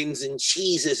wines and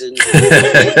cheeses and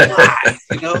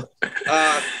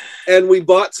and we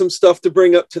bought some stuff to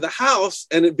bring up to the house,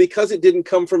 and because it didn't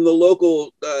come from the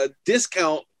local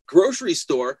discount grocery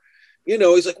store,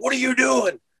 he's like, what are you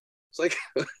doing? It's like,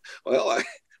 well,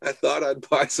 I thought I'd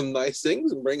buy some nice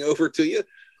things and bring over to you.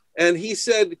 And he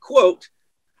said, quote,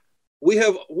 we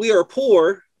are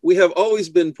poor. We have always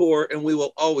been poor, and we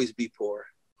will always be poor.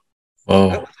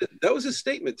 Oh, that was his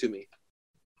statement to me.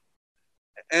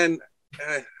 And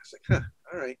I was like, huh,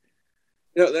 all right.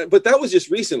 But that was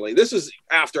just recently. This was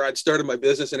after I'd started my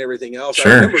business and everything else.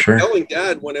 I remember telling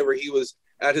Dad whenever he was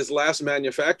at his last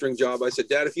manufacturing job, I said,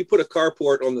 Dad, if you put a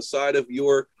carport on the side of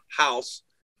your house,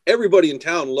 everybody in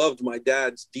town loved my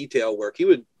dad's detail work. He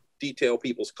would detail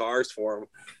people's cars for him.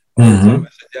 Mm-hmm. I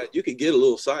said, Dad, you could get a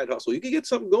little side hustle. You could get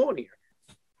something going here.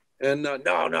 And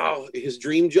no, his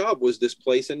dream job was this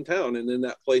place in town. And then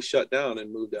that place shut down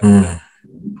and moved out of town.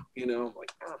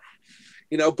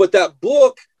 But that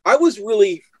book, I was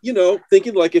really,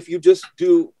 thinking like, if you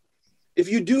do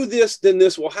this, then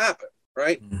this will happen.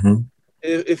 Right. Mm-hmm.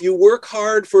 If you work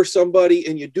hard for somebody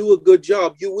and you do a good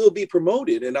job, you will be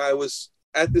promoted. And I was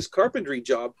at this carpentry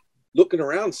job looking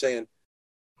around saying,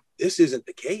 this isn't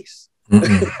the case.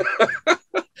 Mm-hmm.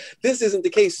 This isn't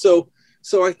the case. So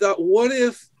I thought, what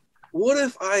if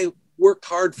I worked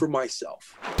hard for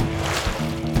myself?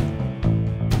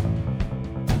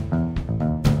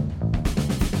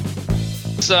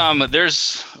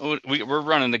 We're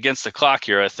running against the clock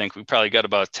here. I think we probably got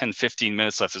about 10-15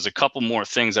 minutes left. There's a couple more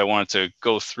things I wanted to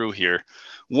go through here.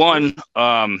 One,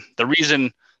 the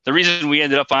reason we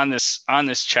ended up on this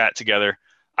chat together,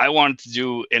 I wanted to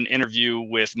do an interview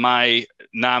with my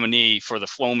nominee for the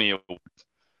Flowmie Award.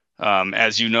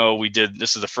 As you know,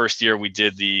 this is the first year we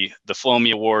did the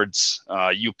Flowmie Awards.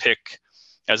 You pick,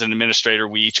 as an administrator,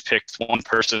 we each picked one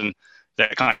person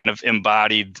that kind of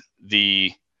embodied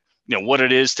the what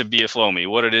it is to be a Flowmie,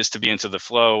 what it is to be into the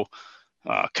flow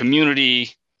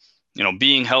community,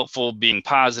 being helpful, being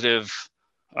positive.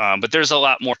 But there's a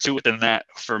lot more to it than that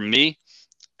for me.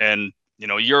 And,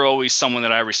 you're always someone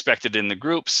that I respected in the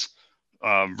groups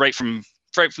right from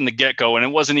the get-go. And it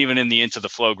wasn't even in the Into the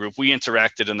Flow group. We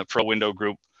interacted in the Pro Window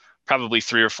group probably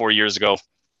 3 or 4 years ago.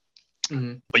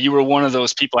 Mm-hmm. But you were one of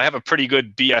those people. I have a pretty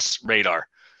good BS radar.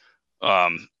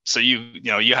 So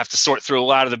you have to sort through a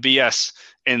lot of the BS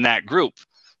in that group,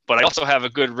 but I also have a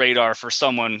good radar for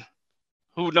someone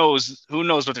who knows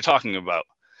what they're talking about.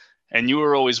 And you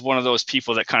were always one of those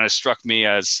people that kind of struck me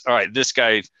as, all right, this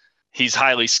guy, he's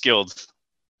highly skilled.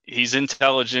 He's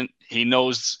intelligent. He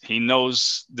knows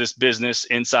this business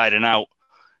inside and out.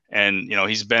 And,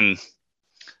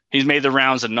 he's made the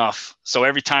rounds enough. So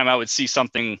every time I would see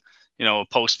something, a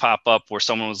post pop up where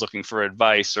someone was looking for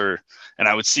advice and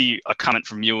I would see a comment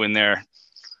from you in there.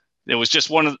 It was just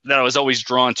one that I was always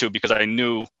drawn to because I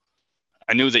knew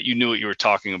I knew that you knew what you were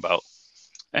talking about.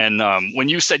 And when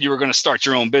you said you were going to start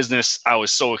your own business, I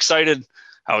was so excited.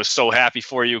 I was so happy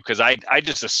for you, because I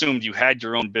just assumed you had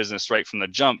your own business right from the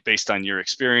jump based on your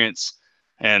experience.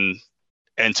 And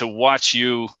to watch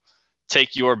you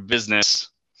take your business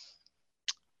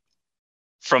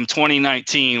from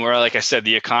 2019, where, like I said,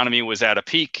 the economy was at a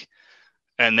peak,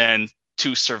 and then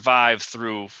to survive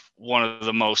through one of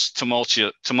the most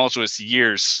tumultuous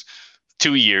years,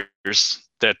 2 years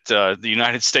that the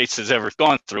United States has ever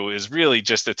gone through, is really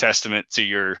just a testament to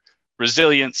your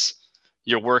resilience,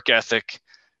 your work ethic,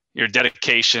 your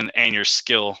dedication, and your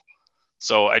skill.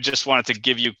 So I just wanted to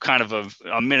give you kind of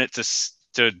a minute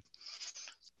to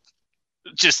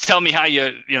just tell me how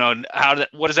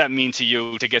what does that mean to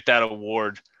you to get that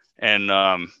award? And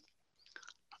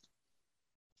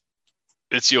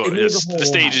it's yours. The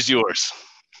stage is yours.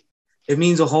 It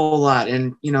means a whole lot.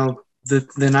 And,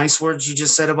 the nice words you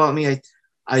just said about me,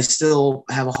 I still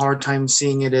have a hard time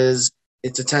seeing it as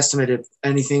it's a testament of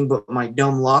anything but my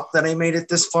dumb luck that I made it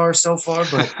this far so far.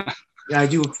 But yeah, I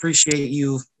do appreciate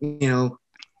you,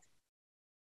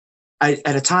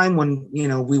 at a time when,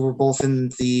 we were both in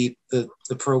the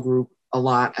pro group a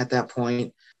lot at that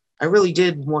point, I really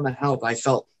did want to help. I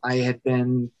felt I had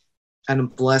been kind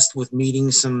of blessed with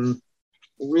meeting some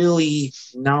really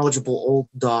knowledgeable old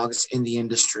dogs in the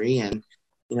industry. And,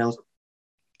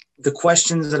 the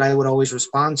questions that I would always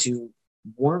respond to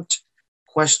weren't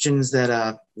questions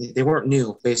that they weren't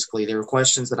new, basically. They were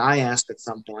questions that I asked at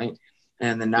some point,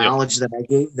 and the knowledge that I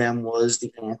gave them was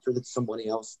the answer that somebody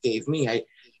else gave me.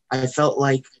 I felt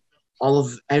like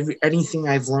anything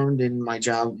I've learned in my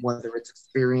job, whether it's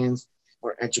experience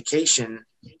or education,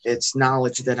 it's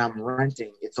knowledge that I'm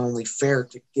renting. It's only fair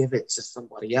to give it to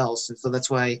somebody else. And so that's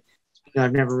why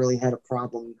I've never really had a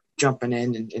problem jumping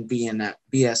in and being that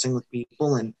BSing with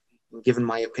people and giving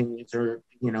my opinions or,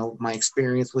 my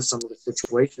experience with some of the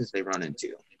situations they run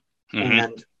into. Mm-hmm.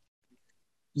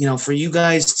 And, for you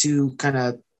guys to kind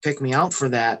of pick me out for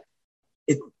that,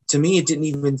 to me, it didn't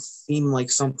even seem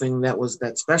like something that was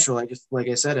that special. I just, like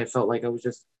I said, I felt like I was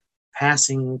just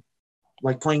passing,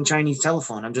 like playing Chinese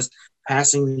telephone. I'm just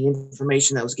passing the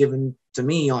information that was given to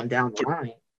me on down the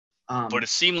line. But it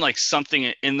seemed like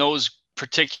something in those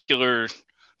particular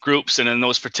groups and in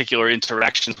those particular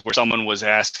interactions where someone was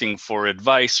asking for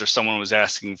advice or someone was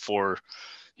asking for,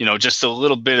 just a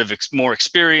little bit of more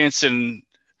experience. And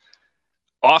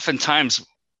oftentimes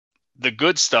the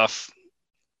good stuff,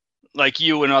 like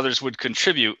you and others would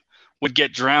contribute, would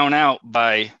get drowned out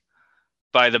by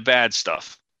the bad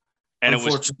stuff. And it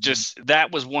was just,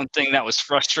 that was one thing that was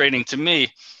frustrating to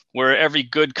me, where every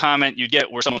good comment you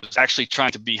get where someone was actually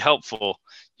trying to be helpful,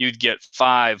 you'd get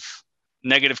 5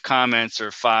 negative comments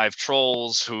or 5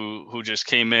 trolls who just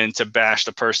came in to bash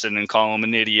the person and call them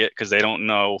an idiot because they don't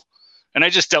know. And I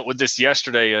just dealt with this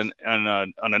yesterday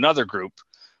on another group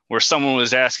where someone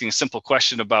was asking a simple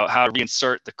question about how to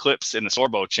reinsert the clips in the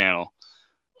Sorbo channel.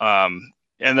 And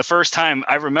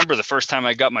I remember the first time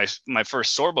I got my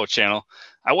first Sorbo channel,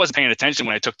 I wasn't paying attention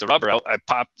when I took the rubber out.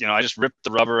 I just ripped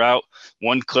the rubber out.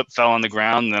 One clip fell on the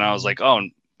ground, and then I was like, oh,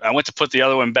 I went to put the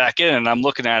other one back in, and I'm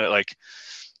looking at it like,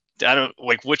 I don't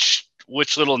like which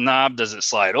little knob does it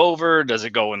slide over? Does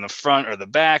it go in the front or the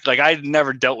back? Like, I'd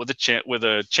never dealt with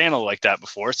a channel like that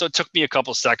before. So it took me a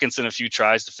couple seconds and a few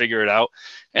tries to figure it out.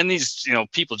 And these,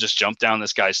 people just jumped down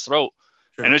this guy's throat.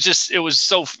 Sure. And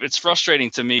it's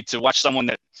frustrating to me to watch someone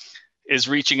that is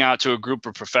reaching out to a group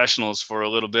of professionals for a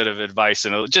little bit of advice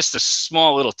and just a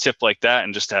small little tip like that,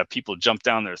 and just to have people jump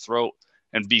down their throat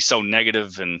and be so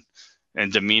negative and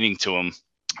demeaning to them.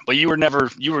 But you were never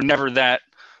that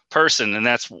person, and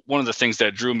that's one of the things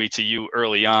that drew me to you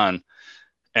early on.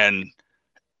 And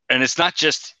it's not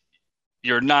just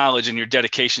your knowledge and your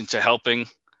dedication to helping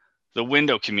the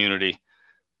window community,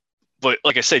 but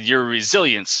like I said, your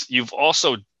resilience. You've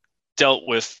also dealt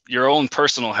with your own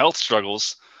personal health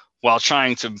struggles while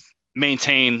trying to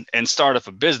maintain and start up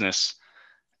a business,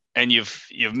 and you've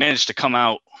managed to come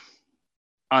out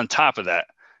on top of that.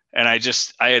 And I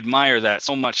admire that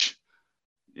so much,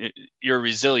 your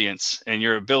resilience and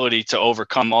your ability to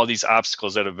overcome all these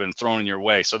obstacles that have been thrown in your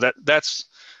way. So that's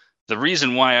the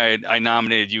reason why I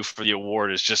nominated you for the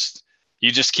award, is just,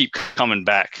 you just keep coming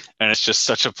back. And it's just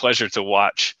such a pleasure to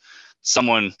watch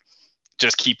someone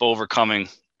just keep overcoming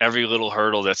every little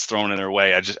hurdle that's thrown in their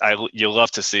way. You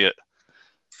love to see it.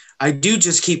 I do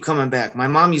just keep coming back. My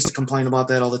mom used to complain about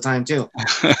that all the time too.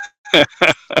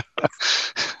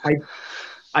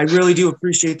 I really do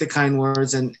appreciate the kind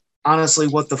words. And honestly,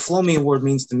 what the Flowmie Award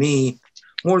means to me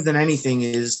more than anything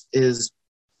is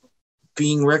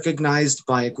being recognized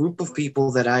by a group of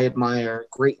people that I admire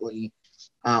greatly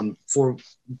for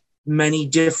many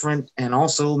different and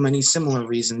also many similar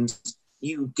reasons.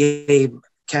 You, Gabe,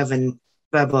 Kevin,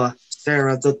 Beba,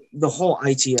 Sarah, the whole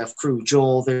ITF crew,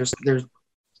 Joel, there's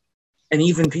and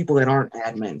even people that aren't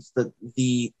admins.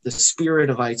 The spirit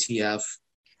of ITF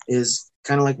is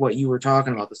kind of like what you were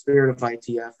talking about. The spirit of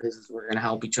ITF is we're going to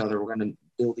help each other. We're going to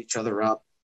build each other up.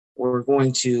 We're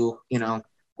going to,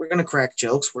 we're going to crack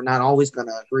jokes. We're not always going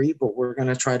to agree, but we're going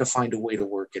to try to find a way to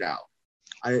work it out.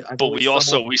 But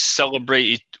we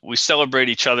celebrate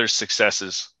each other's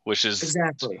successes, which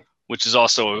is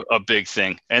also a big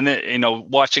thing. And then,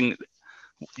 watching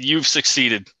you've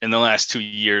succeeded in the last 2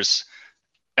 years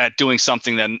at doing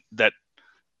something that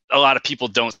a lot of people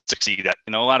don't succeed at.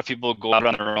 A lot of people go out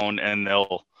on their own and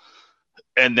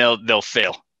they'll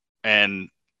fail. And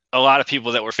a lot of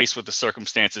people that were faced with the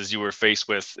circumstances you were faced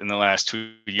with in the last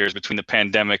 2 years between the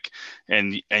pandemic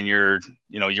and your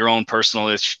own personal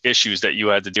issues that you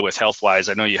had to deal with health wise.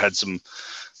 I know you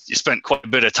spent quite a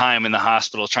bit of time in the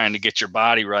hospital trying to get your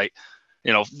body right.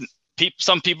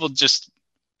 Some people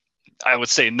I would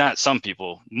say not some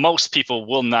people, most people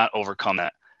will not overcome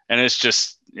that. And it's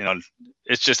just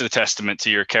a testament to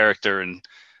your character and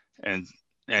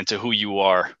to who you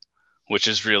are, which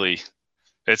is really,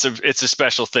 it's a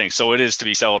special thing. So it is to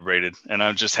be celebrated. And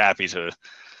I'm just happy to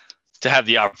have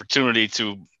the opportunity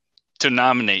to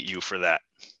nominate you for that.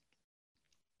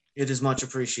 It is much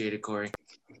appreciated, Corey.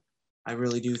 I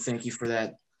really do thank you for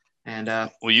that. And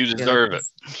well, you deserve it.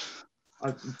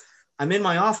 I'm in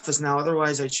my office now.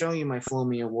 Otherwise, I'd show you my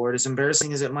Flowmie award. As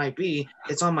embarrassing as it might be,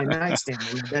 it's on my nightstand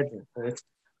in my bedroom.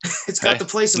 It's got the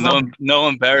place of no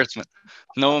embarrassment.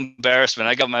 No embarrassment.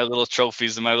 I got my little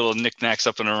trophies and my little knickknacks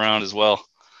up and around as well.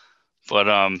 But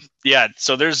yeah,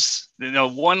 so there's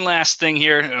one last thing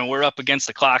here, and we're up against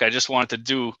the clock. I just wanted to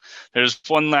do. There's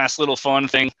one last little fun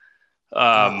thing.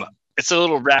 It's a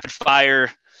little rapid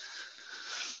fire.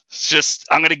 It's just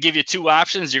I'm gonna give you two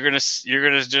options. You're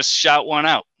gonna just shout one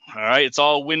out. All right. It's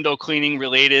all window cleaning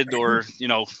related, or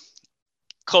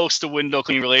close to window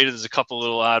cleaning related. There's a couple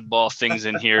little oddball things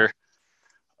in here.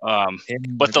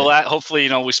 But hopefully,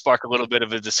 we spark a little bit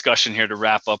of a discussion here to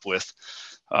wrap up with.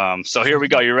 So here we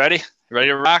go. You ready? You ready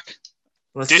to rock?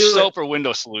 Dish soap or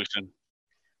window solution?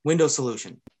 Window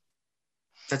solution.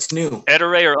 That's new.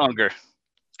 Ettore or Unger?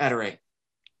 Ettore.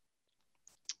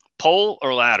 Pole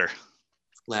or ladder?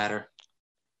 Ladder.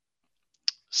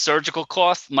 Surgical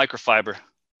cloth, microfiber?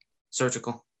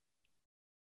 Surgical.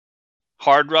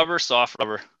 Hard rubber, soft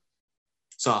rubber?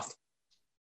 Soft.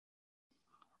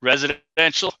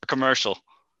 Residential or commercial?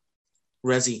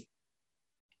 Resi.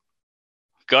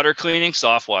 Gutter cleaning,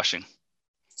 soft washing?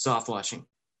 Soft washing.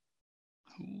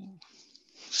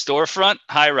 Storefront,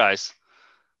 high rise?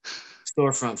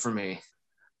 Storefront for me.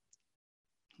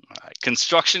 All right.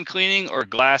 Construction cleaning or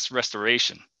glass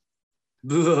restoration?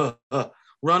 Run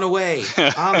away.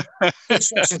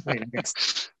 Construction cleaning.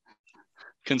 Yes.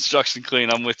 Construction clean.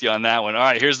 I'm with you on that one. All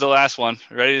right, here's the last one.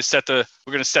 Ready to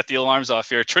we're going to set the alarms off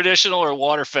here. Traditional or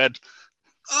water fed?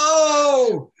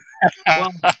 Oh,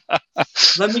 well,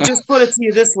 let me just put it to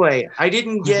you this way. I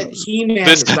didn't get He-Man.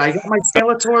 I got my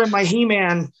Skeletor and my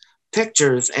He-Man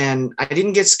pictures, and I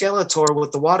didn't get Skeletor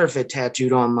with the water fed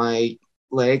tattooed on my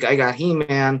leg. I got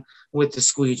He-Man with the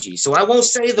squeegee. So I won't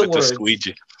say the word.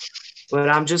 Squeegee. But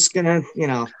I'm just gonna,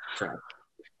 try.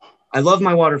 I love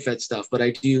my water fed stuff, but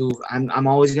I'm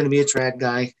always gonna be a trad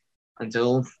guy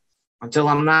until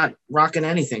I'm not rocking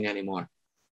anything anymore.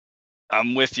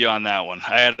 I'm with you on that one.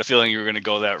 I had a feeling you were going to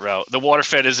go that route. The water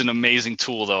fed is an amazing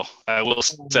tool, though. I will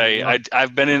say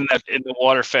I've been in the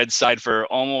water fed side for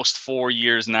almost 4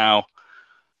 years now.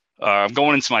 I'm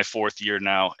going into my 4th year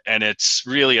now, and it's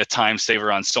really a time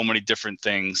saver on so many different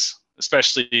things.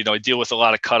 Especially, I deal with a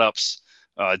lot of cut ups,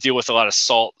 deal with a lot of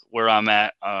salt where I'm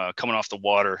at, coming off the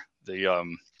water. The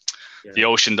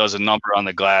ocean does a number on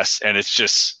the glass, and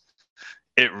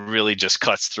it really just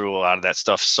cuts through a lot of that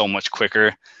stuff so much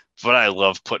quicker. But I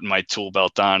love putting my tool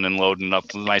belt on and loading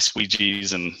up my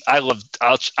squeegees, and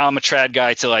I'm a trad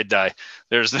guy till I die.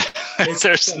 There's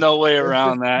no way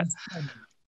around that.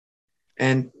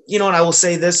 And and I will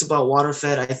say this about water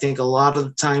fed. I think a lot of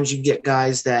the times you get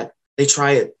guys that they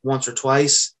try it once or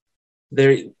twice.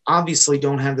 They obviously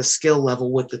don't have the skill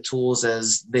level with the tools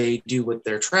as they do with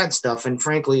their trad stuff. And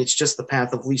frankly, it's just the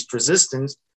path of least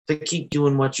resistance to keep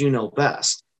doing what you know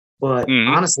best. But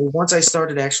honestly, once I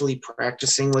started actually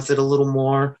practicing with it a little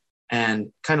more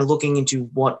and kind of looking into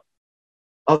what,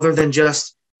 other than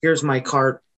just here's my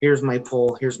cart, here's my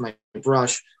pole, here's my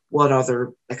brush, what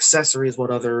other accessories, what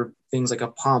other things like a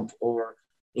pump or,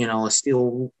 a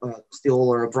steel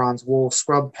or a bronze wool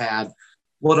scrub pad,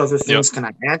 what other things can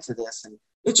I add to this? And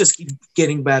it just keeps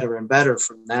getting better and better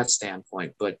from that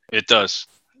standpoint. But it does.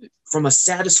 From a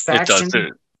satisfaction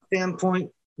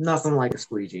standpoint, nothing like a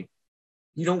squeegee.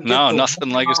 You don't get nothing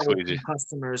like a squeegee.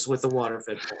 Customers with a water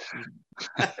fed pole.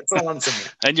 That's all I'm saying.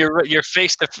 And you're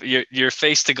face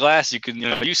to glass. You can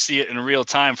you see it in real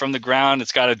time from the ground.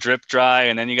 It's got to drip dry,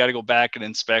 and then you got to go back and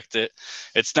inspect it.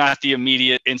 It's not the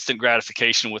immediate instant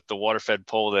gratification with the water fed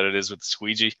pole that it is with the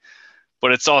squeegee,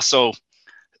 but it's also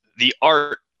the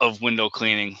art of window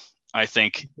cleaning. I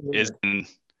think is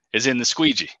in the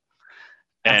squeegee,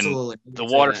 and Absolutely. The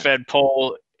water fed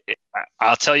pole.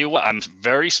 I'll tell you what, I'm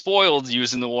very spoiled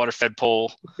using the water fed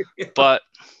pole, but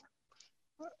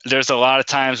there's a lot of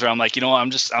times where I'm like, I'm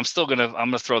going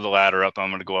to throw the ladder up. I'm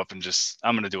going to go up and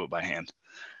I'm going to do it by hand.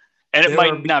 And it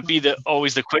might not be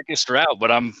always the quickest route, but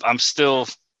I'm still,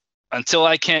 until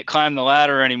I can't climb the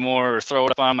ladder anymore or throw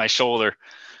it up on my shoulder,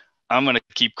 I'm going to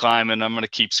keep climbing. I'm going to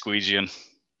keep squeegeeing.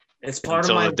 It's part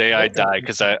until of the day I die.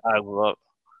 Cause I love.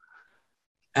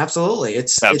 Absolutely.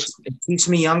 It keeps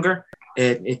me younger.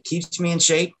 It keeps me in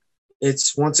shape.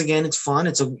 It's fun.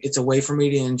 It's a way for me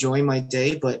to enjoy my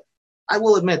day. But I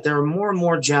will admit there are more and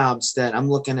more jobs that I'm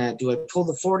looking at. Do I pull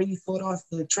the 40-foot off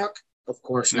the truck? Of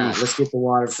course not. Let's get the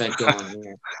water fed going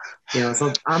here.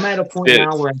 So I'm at a point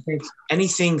now where I think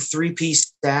anything 3-piece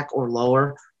stack or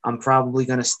lower, I'm probably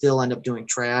going to still end up doing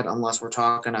trad unless we're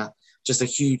talking just a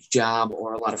huge job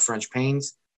or a lot of French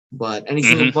panes. But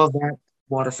anything above that,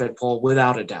 water fed pole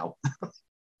without a doubt.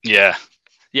 Yeah.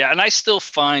 And I still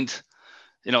find,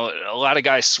 a lot of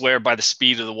guys swear by the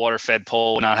speed of the water fed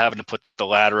pole, not having to put the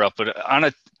ladder up. But on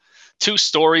a 2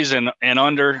 stories and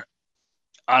under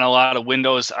on a lot of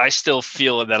windows, I still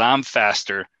feel that I'm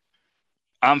faster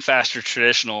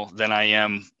traditional than I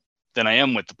am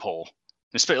with the pole.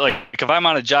 Especially like if I'm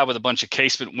on a job with a bunch of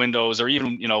casement windows or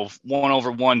even,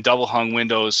 1/1 double hung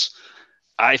windows,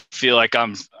 I feel like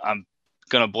I'm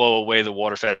going to blow away the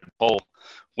water fed pole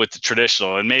with the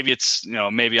traditional. And maybe it's,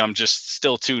 maybe I'm just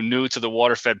still too new to the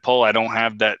water fed pole. I don't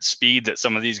have that speed that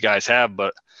some of these guys have,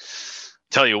 but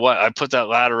tell you what, I put that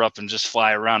ladder up and just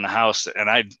fly around the house. And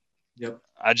I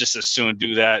just as soon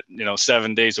do that,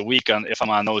 7 days a week if I'm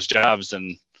on those jobs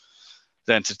than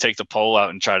to take the pole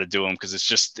out and try to do them. Cause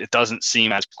it doesn't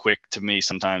seem as quick to me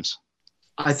sometimes.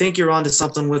 I think you're onto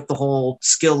something with the whole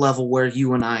skill level where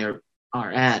you and I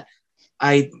are at.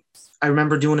 I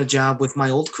remember doing a job with my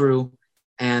old crew,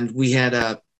 and we had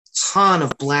a ton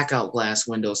of blackout glass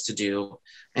windows to do.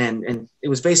 And it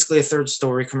was basically a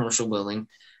 3rd-story commercial building.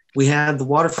 We had the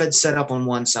water fed set up on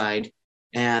one side,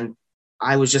 and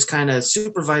I was just kind of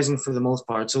supervising for the most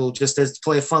part. So just as to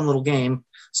play a fun little game,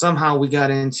 somehow we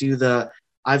got into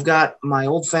I've got my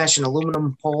old-fashioned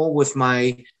aluminum pole with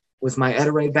my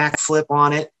Ed-Ray backflip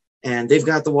on it, and they've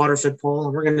got the water fed pole,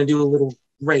 and we're going to do a little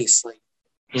race, like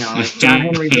John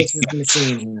Henry versus the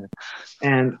machine here.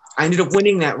 And I ended up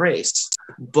winning that race.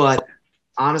 But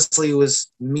honestly, it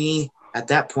was me at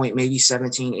that point, maybe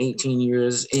 17, 18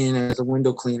 years in as a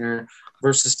window cleaner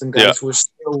versus some guys who are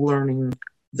still learning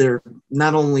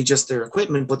not only just their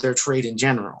equipment, but their trade in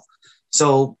general.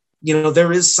 So,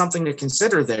 there is something to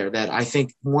consider there that I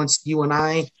think once you and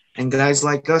I and guys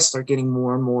like us start getting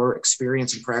more and more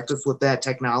experience and practice with that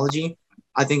technology,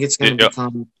 I think it's going to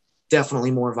become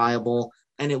definitely more viable.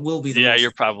 And it will be.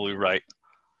 You're probably right.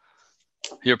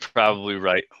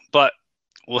 But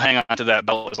we'll hang on to that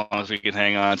belt as long as we can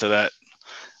hang on to that.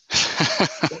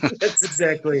 That's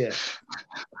exactly it.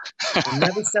 I'm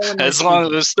never selling as long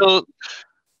as it's still.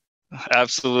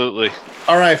 Absolutely.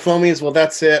 All right, Flowmies. Well,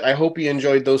 that's it. I hope you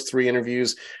enjoyed those 3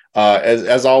 interviews.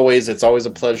 As always, it's always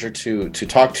a pleasure to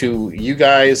talk to you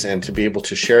guys and to be able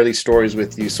to share these stories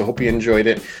with you. So hope you enjoyed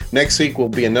it. Next week will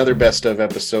be another best of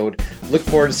episode. Look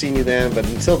forward to seeing you then. But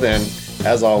until then,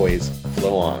 as always,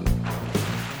 flow on.